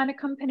those kind of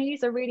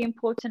companies are really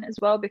important as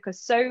well,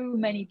 because so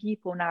many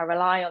people now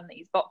rely on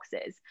these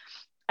boxes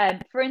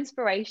for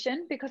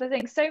inspiration, because I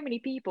think so many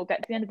people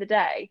get to the end of the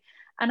day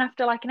and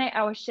after like an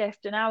 8-hour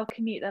shift, an hour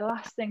commute, the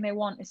last thing they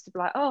want is to be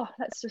like, oh,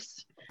 let's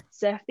just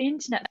surf the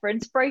internet for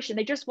inspiration.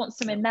 They just want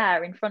something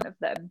there in front of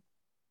them.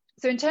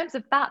 So in terms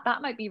of that,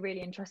 that might be a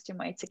really interesting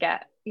way to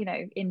get,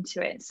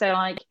 into it. So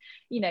like,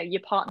 you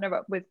partner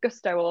up with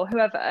Gusto or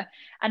whoever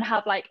and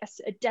have like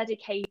a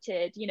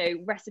dedicated,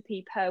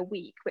 recipe per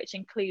week, which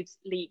includes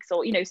leeks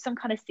or, some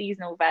kind of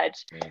seasonal veg.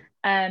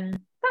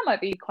 That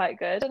might be quite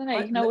good. I don't know.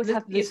 You can always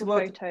have beautiful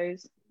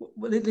photos.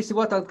 Well, Lucy,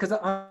 well done, because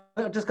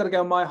I've just got to go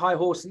on my high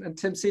horse. And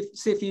Tim, see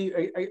if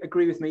you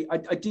agree with me.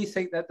 I do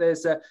think that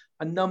there's a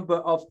number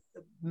of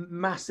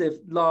massive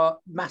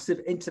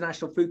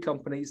international food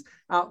companies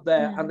out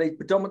there, and they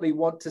predominantly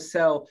want to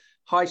sell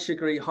high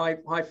sugary, high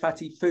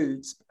fatty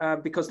foods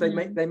because they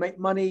make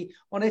money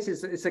on it.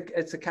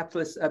 It's a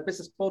capitalist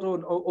business model,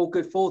 and all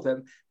good for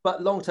them.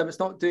 But long term, it's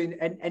not doing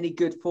any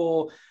good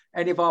for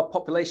any of our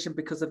population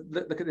because of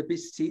look at the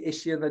obesity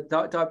issue and the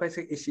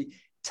diabetic issue.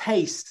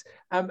 Taste.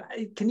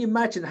 Can you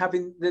imagine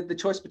having the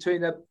choice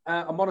between a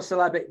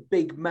monosyllabic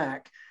Big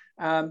Mac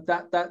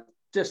that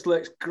just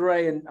looks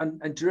grey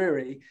and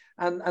dreary,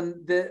 and I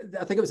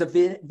think it was a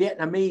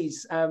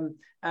Vietnamese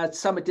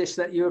summer dish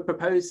that you were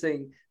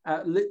proposing,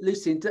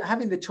 Lucy, and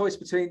having the choice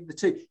between the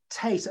two.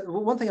 Taste.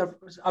 One thing I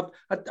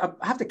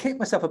have to kick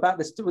myself about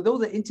this. With all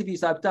the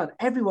interviews I've done,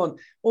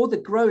 all the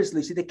growers,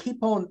 Lucy, they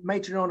keep on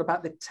majoring on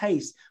about the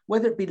taste,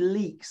 whether it be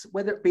leeks,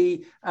 whether it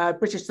be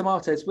British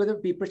tomatoes, whether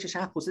it be British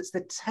apples. It's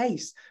the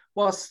taste.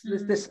 Whilst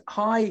this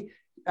high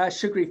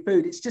sugary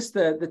food, it's just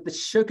the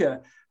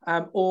sugar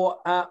or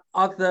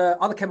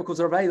other chemicals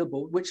are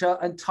available, which are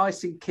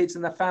enticing kids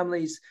and their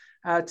families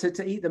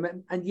to eat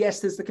them. And yes,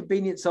 there's the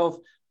convenience of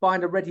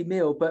buying a ready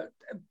meal, but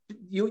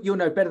you'll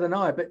know better than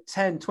I, but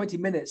 10, 20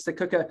 minutes to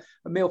cook a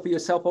meal for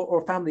yourself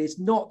or a family, it's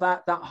not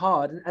that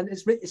hard. And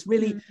it's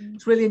really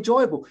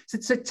enjoyable.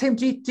 So Tim,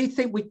 do you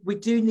think we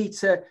do need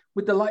to,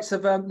 with the likes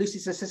of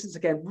Lucy's assistants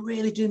again,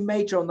 really do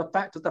major on the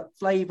fact that the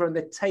flavour and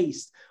the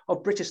taste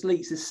of British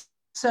leeks is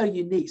so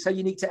unique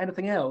to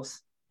anything else?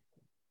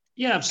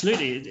 Yeah,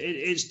 absolutely.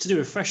 It's to do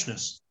with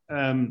freshness.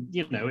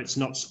 It's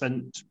not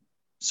spent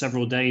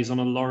several days on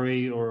a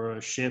lorry or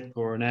a ship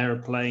or an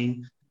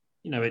aeroplane.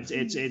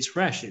 It's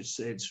fresh.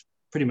 It's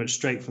pretty much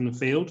straight from the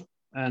field,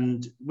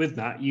 and with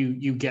that,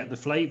 you get the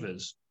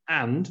flavors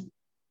and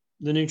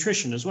the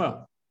nutrition as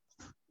well.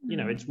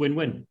 It's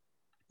win-win.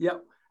 Yeah,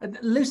 and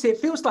Lucy, it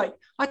feels like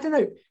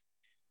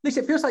Lucy,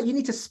 it feels like you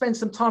need to spend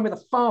some time with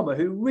a farmer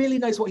who really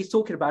knows what he's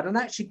talking about and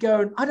actually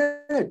go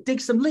and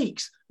dig some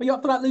leeks. Are you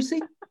up for that,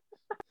 Lucy?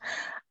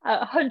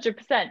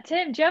 100%.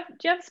 Tim, do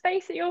you have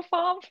space at your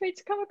farm for me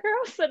to come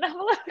across and have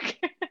a look?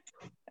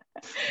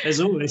 There's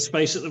always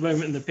space at the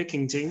moment in the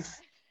picking team.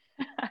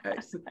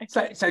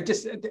 So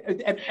just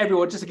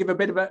everyone, just to give a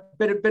bit of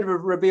a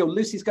reveal,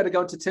 Lucy's going to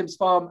go into Tim's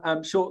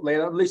farm shortly.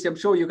 And Lucy, I'm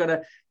sure you're going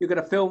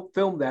to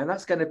film there, and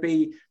that's going to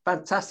be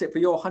fantastic for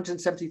your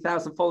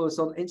 170,000 followers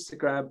on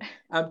Instagram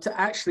to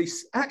actually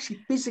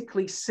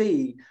physically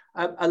see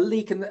a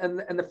leek in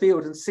the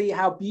field and see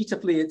how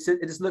beautifully it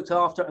is looked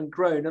after and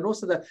grown, and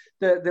also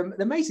the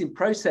amazing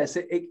process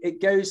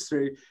it goes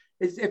through.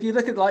 If you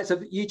look at the likes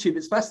of YouTube,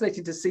 it's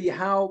fascinating to see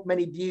how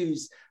many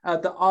views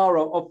there are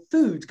of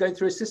food going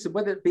through a system,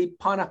 whether it be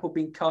pineapple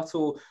being cut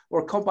or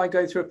a combine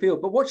going through a field.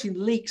 But watching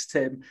leeks,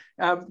 Tim,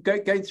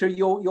 going through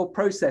your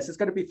process, it's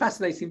going to be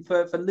fascinating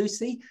for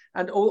Lucy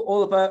and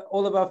all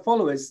of our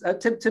followers.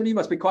 Tim, you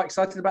must be quite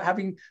excited about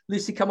having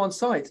Lucy come on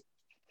site.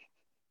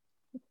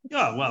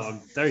 Yeah, well,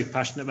 I'm very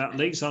passionate about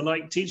leeks. I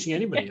like teaching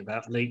anybody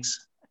about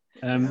leeks.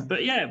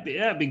 But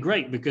it'd be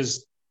great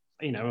because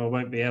I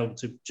won't be able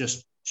to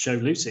just show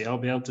Lucy. I'll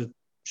be able to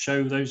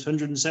show those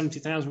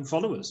 170,000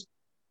 followers.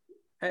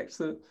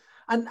 Excellent.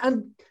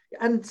 And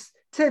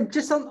Tim,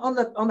 just on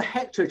the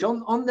hectarage,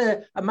 on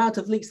the amount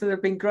of leeks that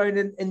have been grown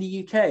in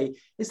the UK,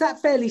 is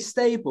that fairly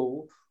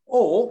stable?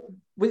 Or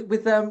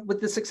with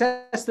the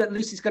success that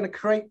Lucy's going to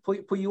create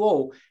for you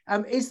all,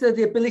 is there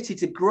the ability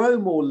to grow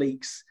more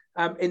leeks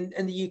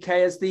in the UK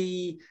as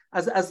the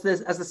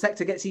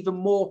sector gets even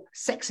more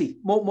sexy,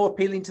 more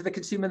appealing to the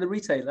consumer and the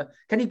retailer?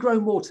 Can you grow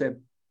more,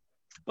 Tim?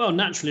 Well,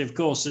 naturally, of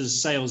course,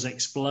 as sales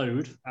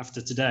explode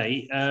after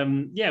today,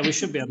 we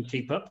should be able to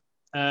keep up.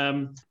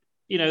 The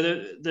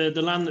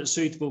land that's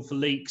suitable for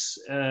leeks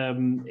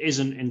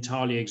isn't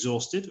entirely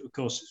exhausted. Of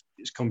course,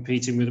 it's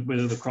competing with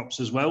other crops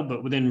as well,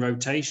 but within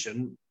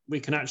rotation, we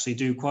can actually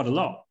do quite a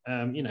lot.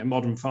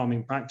 Modern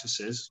farming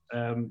practices,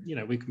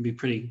 we can be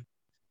pretty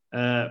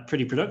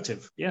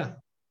productive. Yeah.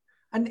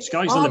 And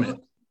sky's the limit.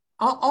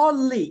 Are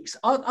leeks,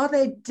 are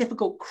they a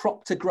difficult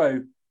crop to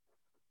grow?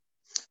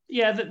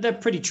 Yeah, they're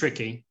pretty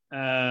tricky,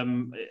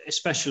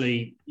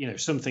 especially,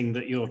 something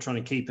that you're trying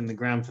to keep in the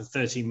ground for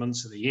 13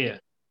 months of the year.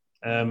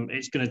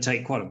 It's going to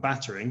take quite a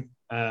battering.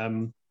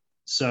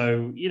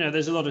 So,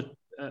 there's a lot of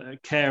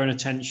care and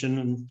attention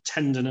and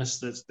tenderness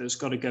that's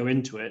got to go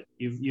into it.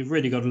 You've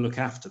really got to look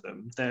after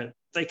them. They're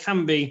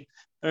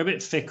a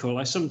bit fickle.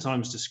 I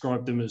sometimes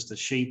describe them as the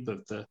sheep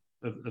of the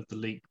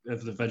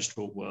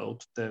vegetable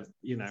world. They're,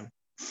 Yeah.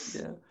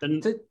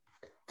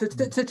 So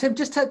Tim,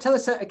 just tell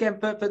us again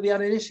for the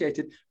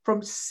uninitiated,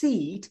 from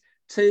seed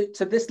to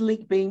this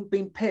leek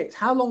being picked,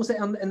 how long is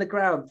it in the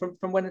ground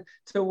from when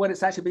to when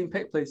it's actually being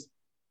picked, please?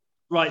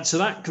 Right, so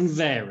that can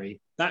vary.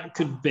 that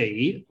could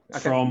be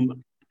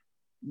from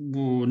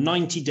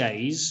 90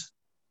 days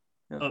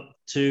up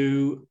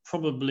to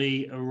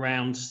probably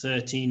around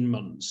 13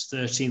 months.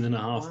 13 and a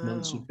half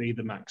months would be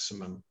the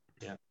maximum.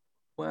 Yeah.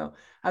 Wow.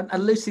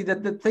 And Lucy,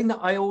 the thing that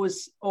I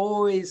always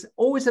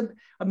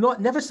I'm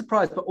never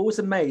surprised, but always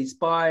amazed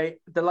by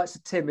the likes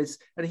of Tim is,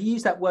 and he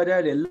used that word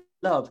earlier,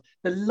 love,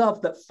 the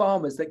love that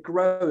farmers, that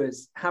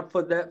growers have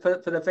for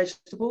their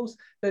vegetables.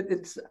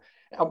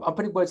 I'm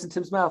putting words in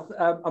Tim's mouth.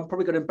 I'm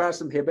probably going to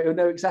embarrass him here, but he'll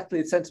know exactly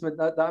the sentiment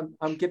that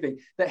I'm giving.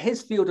 That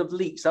his field of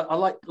leeks are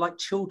like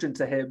children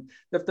to him.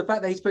 The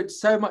fact that he's put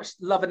so much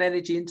love and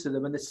energy into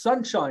them, and the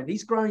sunshine,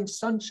 he's growing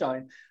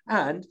sunshine,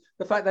 and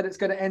the fact that it's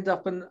going to end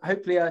up in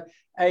hopefully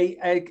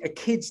a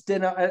kid's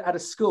dinner at a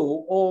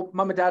school, or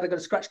mum and dad are going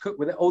to scratch cook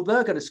with it, or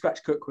they're going to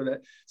scratch cook with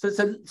it.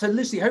 So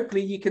Lucy,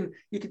 hopefully you can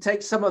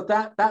take some of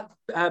that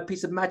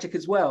piece of magic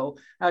as well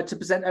to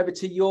present over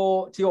to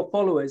your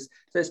followers.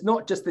 So it's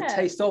not just the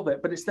taste of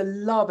it, but it's the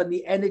love and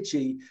the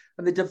energy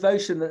and the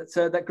devotion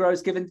that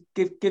growers give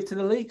to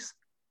the leeks.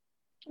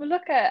 Well,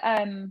 look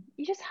at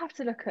you just have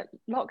to look at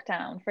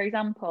lockdown, for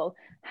example.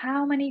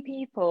 How many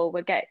people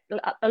would get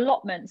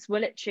allotments were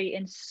literally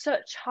in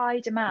such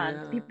high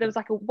demand. There was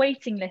like a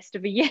waiting list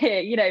of a year,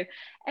 you know,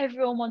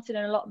 everyone wanted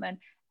an allotment.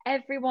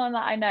 Everyone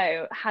that I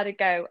know had a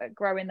go at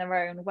growing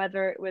their own,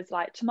 whether it was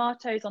like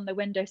tomatoes on the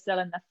windowsill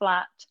in the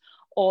flat,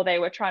 or they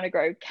were trying to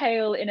grow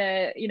kale in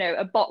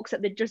a box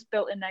that they'd just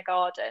built in their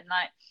garden.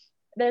 Like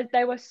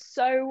there were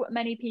so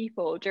many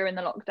people during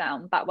the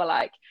lockdown that were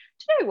like,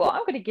 do you know what,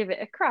 I'm going to give it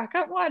a crack.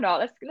 Why not?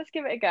 Let's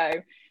give it a go.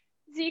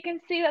 So you can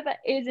see that there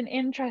is an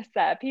interest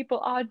there.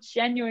 People are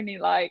genuinely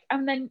like,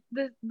 and then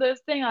the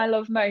thing I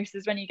love most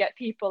is when you get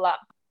people that,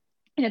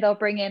 you know, they'll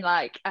bring in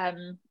like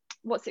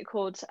what's it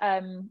called, is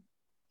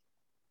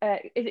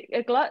it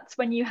a glut,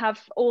 when you have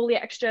all the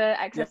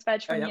excess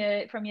veg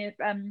from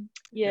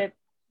your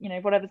you know,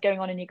 whatever's going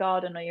on in your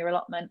garden or your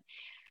allotment,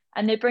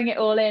 and they bring it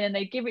all in and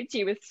they give it to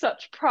you with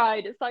such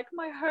pride. It's like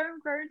my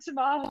homegrown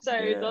tomatoes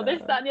or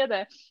this, that, and the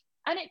other.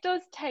 And it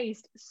does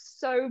taste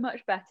so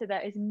much better.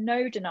 There is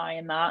no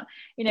denying that.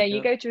 You know,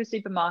 you go to a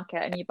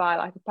supermarket and you buy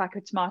like a pack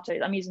of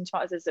tomatoes. I'm using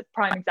tomatoes as a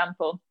prime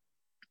example.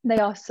 They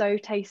are so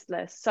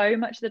tasteless so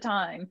much of the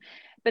time.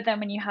 But then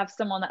when you have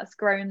someone that's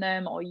grown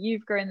them, or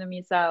you've grown them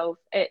yourself,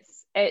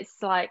 it's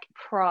like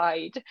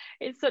pride.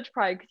 It's such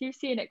pride, because you've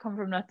seen it come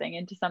from nothing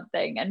into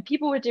something. And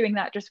people were doing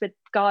that just with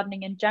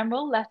gardening in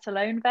general, let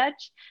alone veg.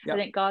 I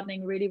think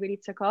gardening really, really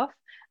took off.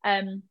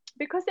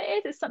 Because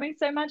it's something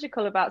so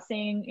magical about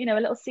seeing, you know, a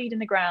little seed in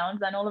the ground,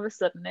 then all of a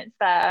sudden it's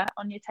there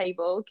on your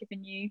table,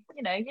 giving you,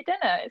 you know, your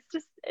dinner.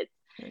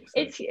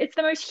 It's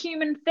the most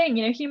human thing.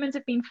 You know, humans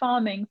have been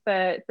farming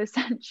for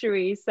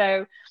centuries,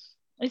 so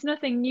it's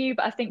nothing new,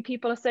 but I think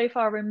people are so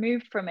far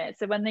removed from it.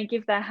 So when they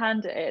give their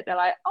hand at it, they're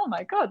like, oh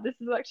my God, this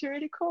is actually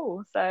really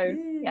cool. So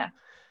yeah.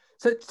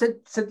 So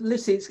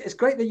Lucy, it's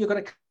great that you're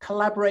going to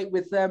collaborate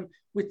with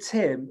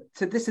Tim.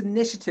 So this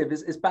initiative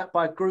is backed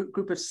by a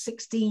group of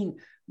 16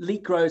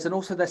 leek growers and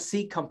also their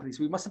seed companies.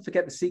 We mustn't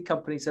forget the seed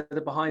companies that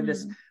are behind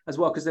this as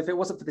well, because if it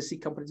wasn't for the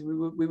seed companies, we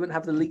wouldn't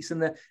have the leeks in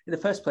the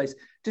first place.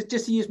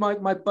 Just to use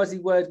my buzzy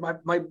word,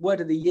 my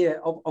word of the year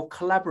of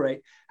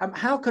collaborate.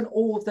 How can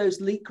all of those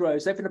leek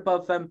growers, over and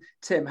above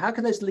Tim, how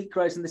can those leek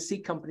growers and the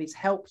seed companies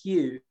help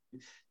you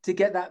to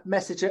get that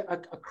message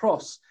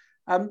across?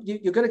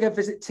 You're going to go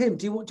visit Tim.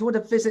 Do you want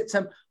to visit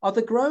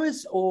other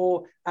growers,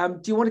 or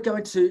do you want to go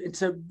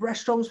into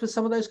restaurants with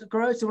some of those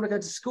growers? Do you want to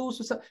go to schools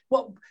with some?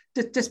 Well,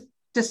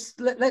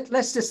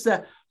 let's just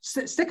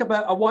stick up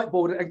a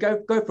whiteboard and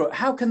go for it.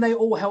 How can they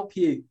all help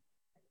you?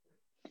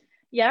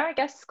 Yeah, I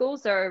guess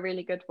schools are a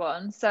really good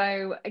one.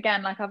 So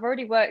again, like I've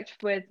already worked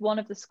with one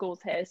of the schools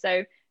here,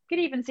 so could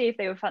even see if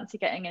they would fancy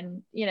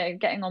getting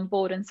on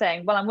board and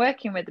saying, well, I'm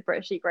working with the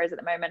British Leek Growers at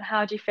the moment.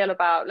 How do you feel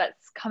about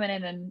let's come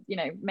in and, you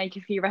know, make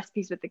a few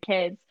recipes with the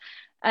kids?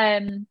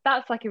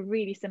 That's like a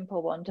really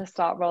simple one to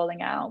start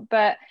rolling out.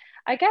 But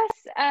I guess,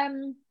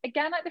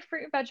 again, like the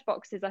fruit and veg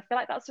boxes, I feel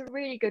like that's a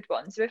really good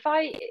one. So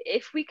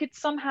if we could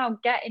somehow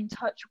get in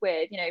touch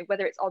with, you know,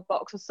 whether it's Odd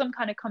Box or some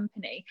kind of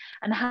company,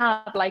 and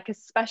have like a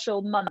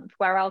special month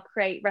where I'll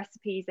create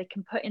recipes they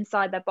can put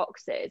inside their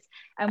boxes.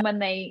 And when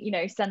they, you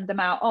know, send them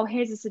out, oh,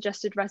 here's a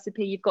suggested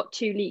recipe. You've got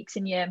 2 leeks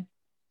in your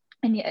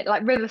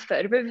like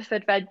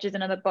Riverford Veg is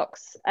another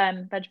box,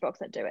 veg box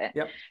that do it.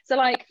 Yep. So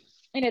like,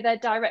 you know, they're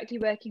directly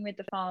working with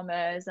the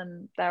farmers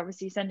and they're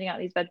obviously sending out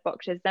these veg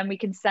boxes. Then we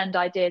can send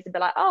ideas and be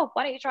like, oh,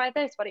 why don't you try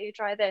this? Why don't you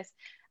try this?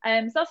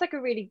 So that's like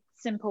a really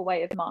simple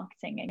way of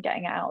marketing and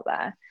getting it out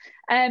there.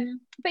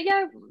 But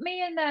yeah,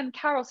 me and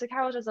Carol, so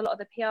Carol does a lot of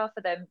the PR for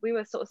them. We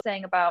were sort of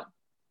saying about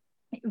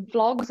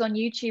vlogs on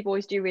YouTube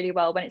always do really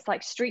well when it's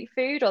like street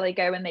food, or they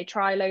go and they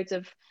try loads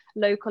of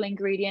local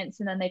ingredients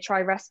and then they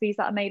try recipes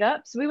that are made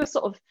up. So we were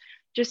sort of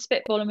just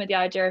spitballing with the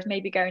idea of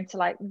maybe going to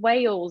like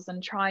Wales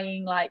and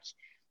trying like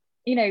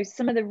you know,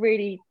 some of the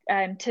really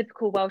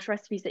typical Welsh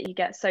recipes that you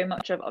get so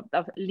much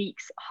of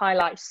leeks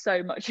highlight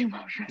so much in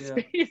Welsh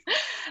recipes.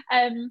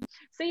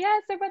 So yeah,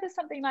 so whether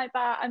something like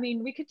that, I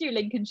mean, we could do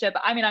Lincolnshire,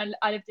 but I mean,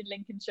 I lived in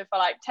Lincolnshire for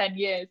like 10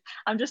 years.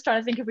 I'm just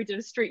trying to think, if we did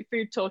a street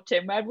food tour,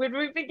 Tim, where would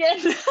we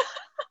begin?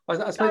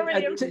 I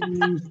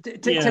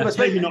suppose,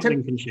 maybe not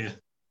Lincolnshire.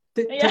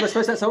 Tim, I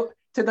suppose that's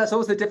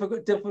always the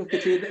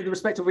difficulty in the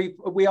respect of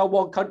we are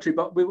one country,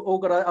 but we've all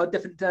got our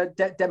different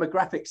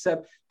demographics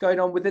going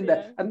on within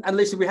there. And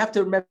Lucy, we have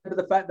to remember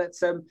the fact that,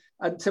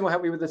 and Tim will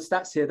help me with the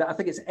stats here, that I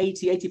think it's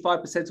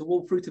 85% of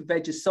all fruit and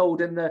veg is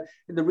sold in the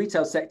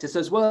retail sector. So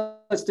as well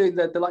as doing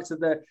the likes of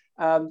the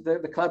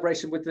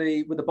collaboration with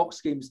the box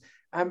schemes,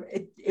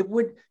 it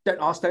would, don't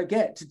ask, don't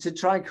get, to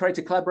try and create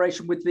a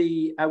collaboration with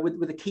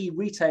the key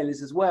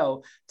retailers as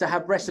well, to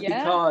have recipe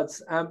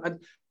cards. And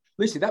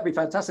Lucy, that'd be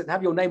fantastic to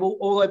have your name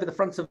all over the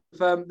front of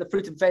the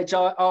fruit and veg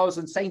aisles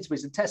and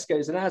Sainsbury's and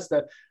Tesco's and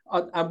Asda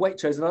and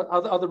Waitrose and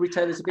other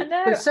retailers.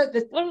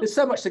 There's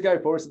so much to go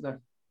for, isn't there?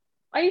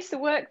 I used to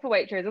work for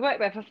Waitrose. I worked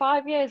there for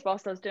 5 years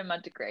whilst I was doing my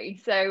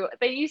degree. So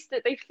they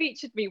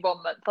featured me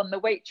 1 month on the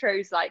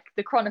Waitrose, like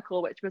the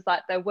Chronicle, which was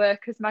like their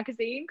workers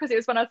magazine, because it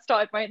was when I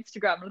started my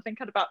Instagram, and I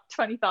think I had about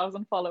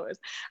 20,000 followers.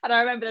 And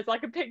I remember there's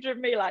like a picture of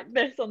me like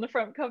this on the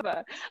front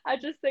cover. I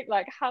just think,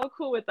 like, how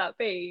cool would that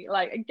be?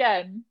 Like,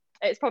 again,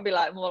 it's probably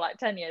like more like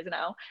 10 years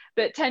now,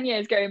 but 10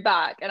 years going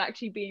back and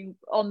actually being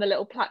on the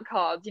little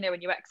placards, you know,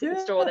 when you exit the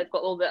store, they've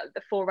got all the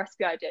 4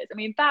 recipe ideas. I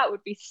mean, that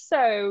would be just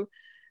so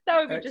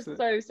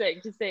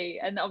sick to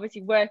see. And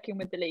obviously working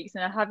with the leeks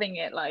and having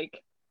it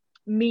like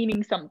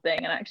meaning something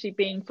and actually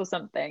being for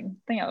something,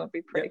 I think that would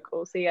be pretty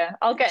cool. So yeah,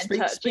 I'll get in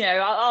touch. You know,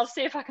 I'll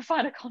see if I can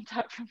find a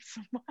contact from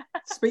somewhere.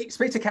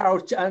 Speak to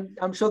Carol, and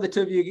I'm sure the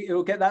two of you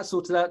will get that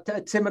sorted out.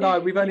 Tim and I,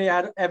 we've only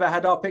ever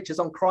had our pictures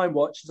on Crime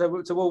Watch, so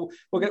we're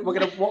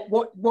going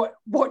to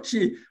watch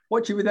you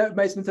with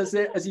amazement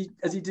as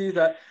you do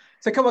that.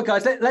 So come on,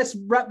 guys, let's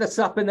wrap this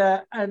up in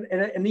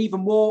an even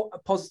more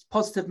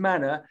positive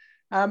manner.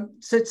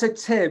 So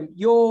Tim,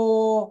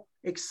 you're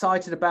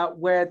excited about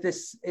where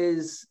this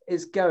is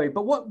going,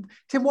 but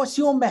Tim, what's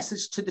your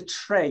message to the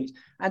trade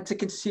and to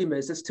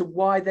consumers as to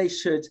why they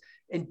should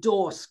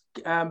endorse,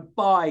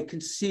 buy,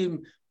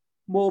 consume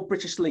more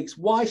British leeks?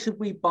 Why should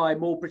we buy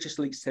more British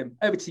leeks, Tim?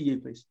 Over to you,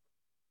 please.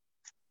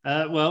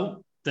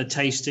 Well, they're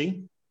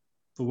tasty,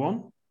 for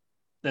one.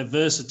 They're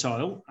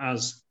versatile,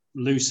 as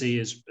Lucy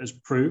has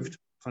proved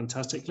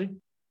fantastically,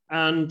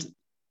 and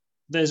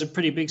there's a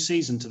pretty big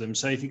season to them.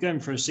 So if you're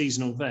going for a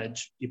seasonal veg,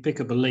 you pick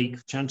up a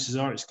leek, chances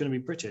are it's going to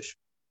be British.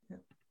 Yeah.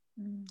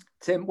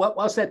 Tim,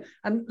 well said.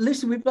 And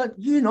Lucy,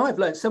 you and I have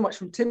learned so much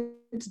from Tim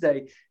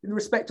today in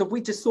respect of,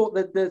 we just thought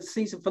that the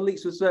season for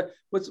leeks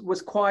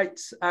was quite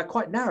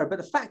narrow, but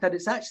the fact that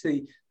it's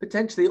actually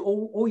potentially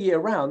all year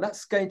round,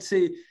 that's going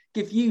to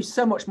give you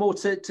so much more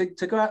to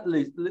go out,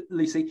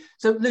 Lucy.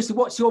 So Lucy,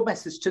 what's your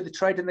message to the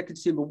trade and the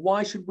consumer?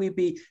 Why should we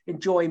be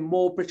enjoying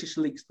more British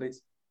leeks,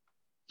 please?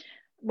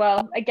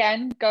 Well,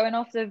 again, going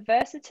off the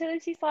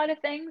versatility side of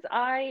things,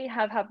 I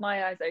have had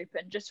my eyes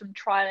open just from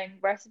trialing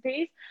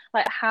recipes,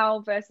 like how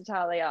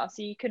versatile they are.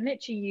 So you can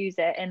literally use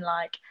it in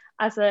like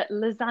as a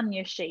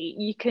lasagna sheet.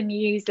 You can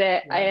use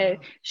it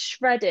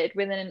shredded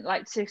within,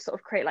 like, to sort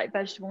of create like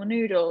vegetable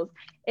noodles.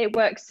 It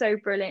works so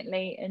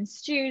brilliantly in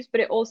stews, but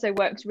it also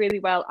works really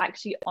well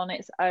actually on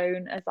its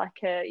own as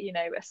like a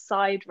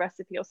side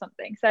recipe or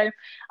something. So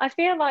I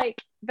feel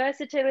like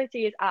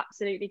versatility is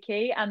absolutely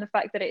key, and the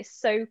fact that it's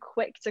so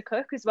quick to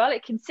cook as well.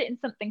 It can sit in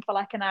something for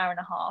like an hour and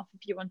a half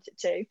if you want it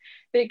to,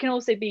 but it can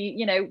also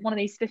be, one of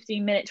these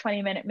 15-minute,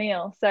 20-minute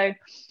meals. So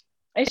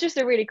it's just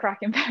a really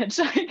cracking veg.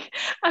 Like,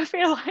 I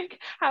feel like,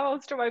 how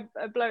else do I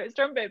blow its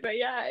trumpet? But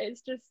yeah,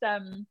 it's just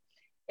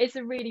it's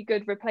a really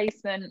good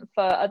replacement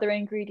for other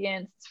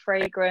ingredients. It's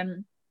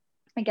fragrant.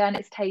 Again,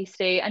 it's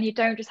tasty, and you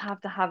don't just have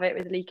to have it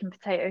with leek and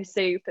potato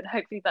soup. And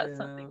hopefully that's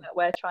something that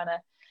we're trying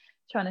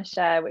to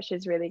share, which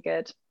is really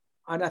good.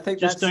 And I think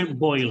just don't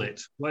boil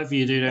it. Whatever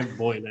you do, don't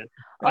boil it.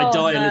 I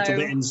die a little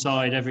bit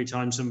inside every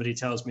time somebody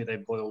tells me they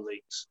boil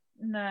leeks.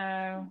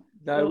 No,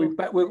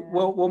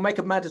 we'll make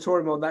a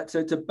mandatory on that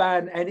to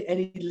ban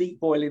any leek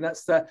boiling.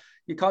 That's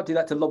you can't do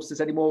that to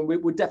lobsters anymore,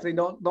 and we're definitely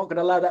not going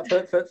to allow that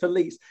for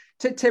leeks.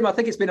 Tim, I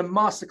think it's been a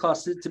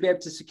masterclass to be able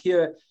to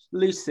secure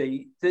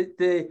Lucy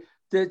the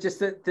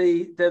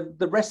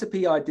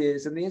recipe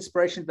ideas and the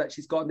inspiration that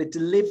she's got and the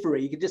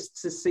delivery. You can just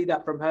see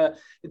that from her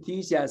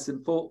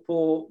enthusiasm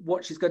for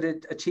what she's going to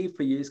achieve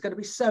for you. It's going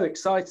to be so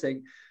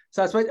exciting.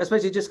 So I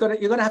suppose you're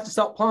going to have to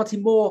start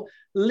planting more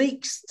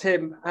leeks,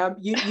 Tim.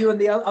 You and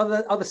the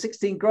other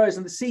 16 growers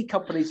and the seed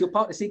companies, your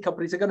partner seed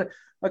companies, are going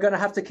to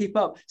have to keep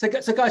up. So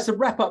guys, to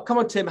wrap up, come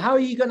on, Tim, how are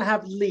you going to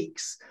have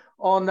leeks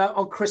on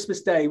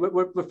Christmas Day?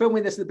 We're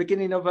filming this at the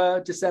beginning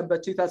of December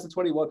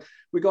 2021.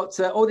 We got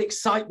all the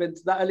excitement,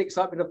 that early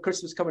excitement of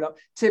Christmas coming up.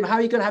 Tim, how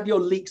are you going to have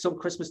your leeks on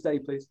Christmas Day,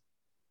 please?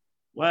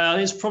 Well,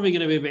 it's probably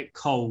going to be a bit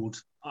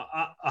cold.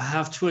 I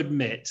have to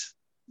admit,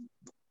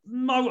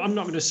 I'm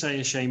not going to say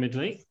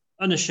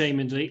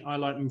unashamedly, I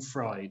like them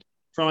fried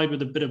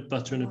with a bit of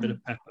butter and a bit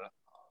of pepper.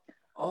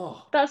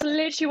 Oh, That's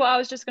literally what I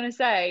was just going to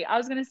say. I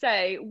was going to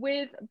say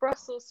with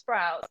Brussels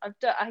sprouts,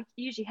 I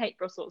usually hate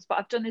Brussels, but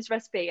I've done this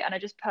recipe and I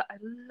just put a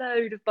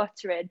load of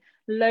butter in,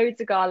 loads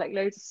of garlic,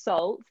 loads of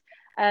salt,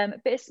 a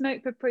bit of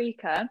smoked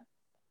paprika,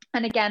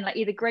 and again, like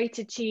either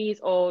grated cheese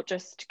or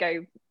just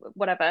go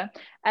whatever,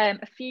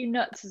 a few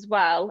nuts as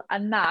well,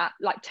 and that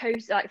like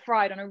toast, like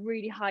fried on a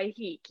really high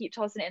heat, keep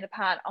tossing it in the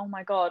pan. Oh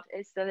my God,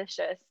 it's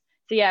delicious.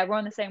 So yeah, we're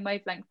on the same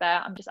wavelength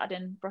there. I'm just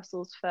adding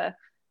Brussels for,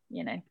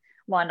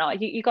 why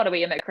not? You got to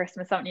eat them at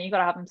Christmas, haven't you? You got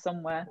to have them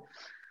somewhere.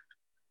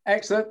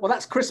 excellent. Well,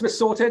 that's Christmas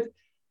sorted.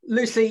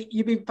 Lucy,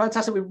 you've been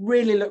fantastic. We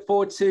really look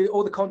forward to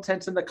all the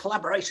content and the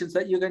collaborations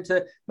that you're going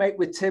to make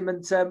with Tim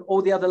and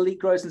all the other elite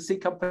growers and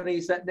seed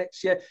companies that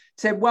next year.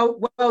 Tim, well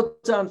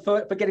done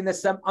for getting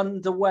this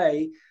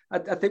underway.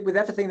 I think with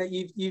everything that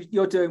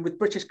you're doing with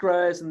British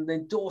growers and the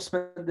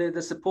endorsement,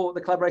 the support,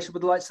 the collaboration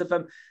with the likes of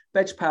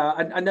Veg Power.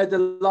 I know the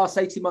last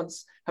 18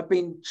 months have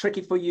been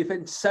tricky for you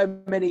in so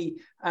many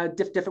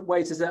different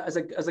ways as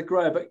a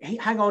grower, but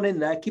hang on in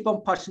there, keep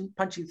on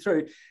punching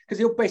through, because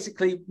you're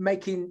basically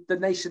making the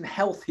nation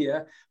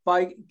healthier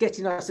by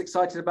getting us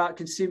excited about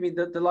consuming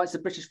the likes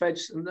of British veg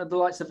and the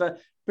likes of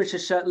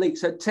British leek.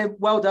 So Tim,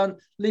 well done.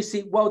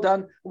 Lucy, well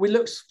done. We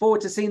look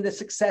forward to seeing the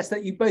success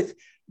that you both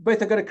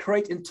are going to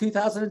create in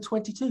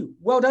 2022.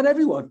 Well done,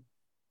 everyone.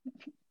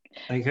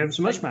 Thank you ever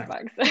so much,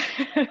 Max.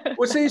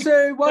 We'll see you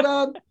soon. Well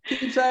done.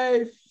 Keep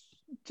safe.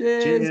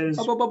 Cheers. Cheers.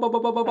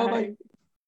 Bye.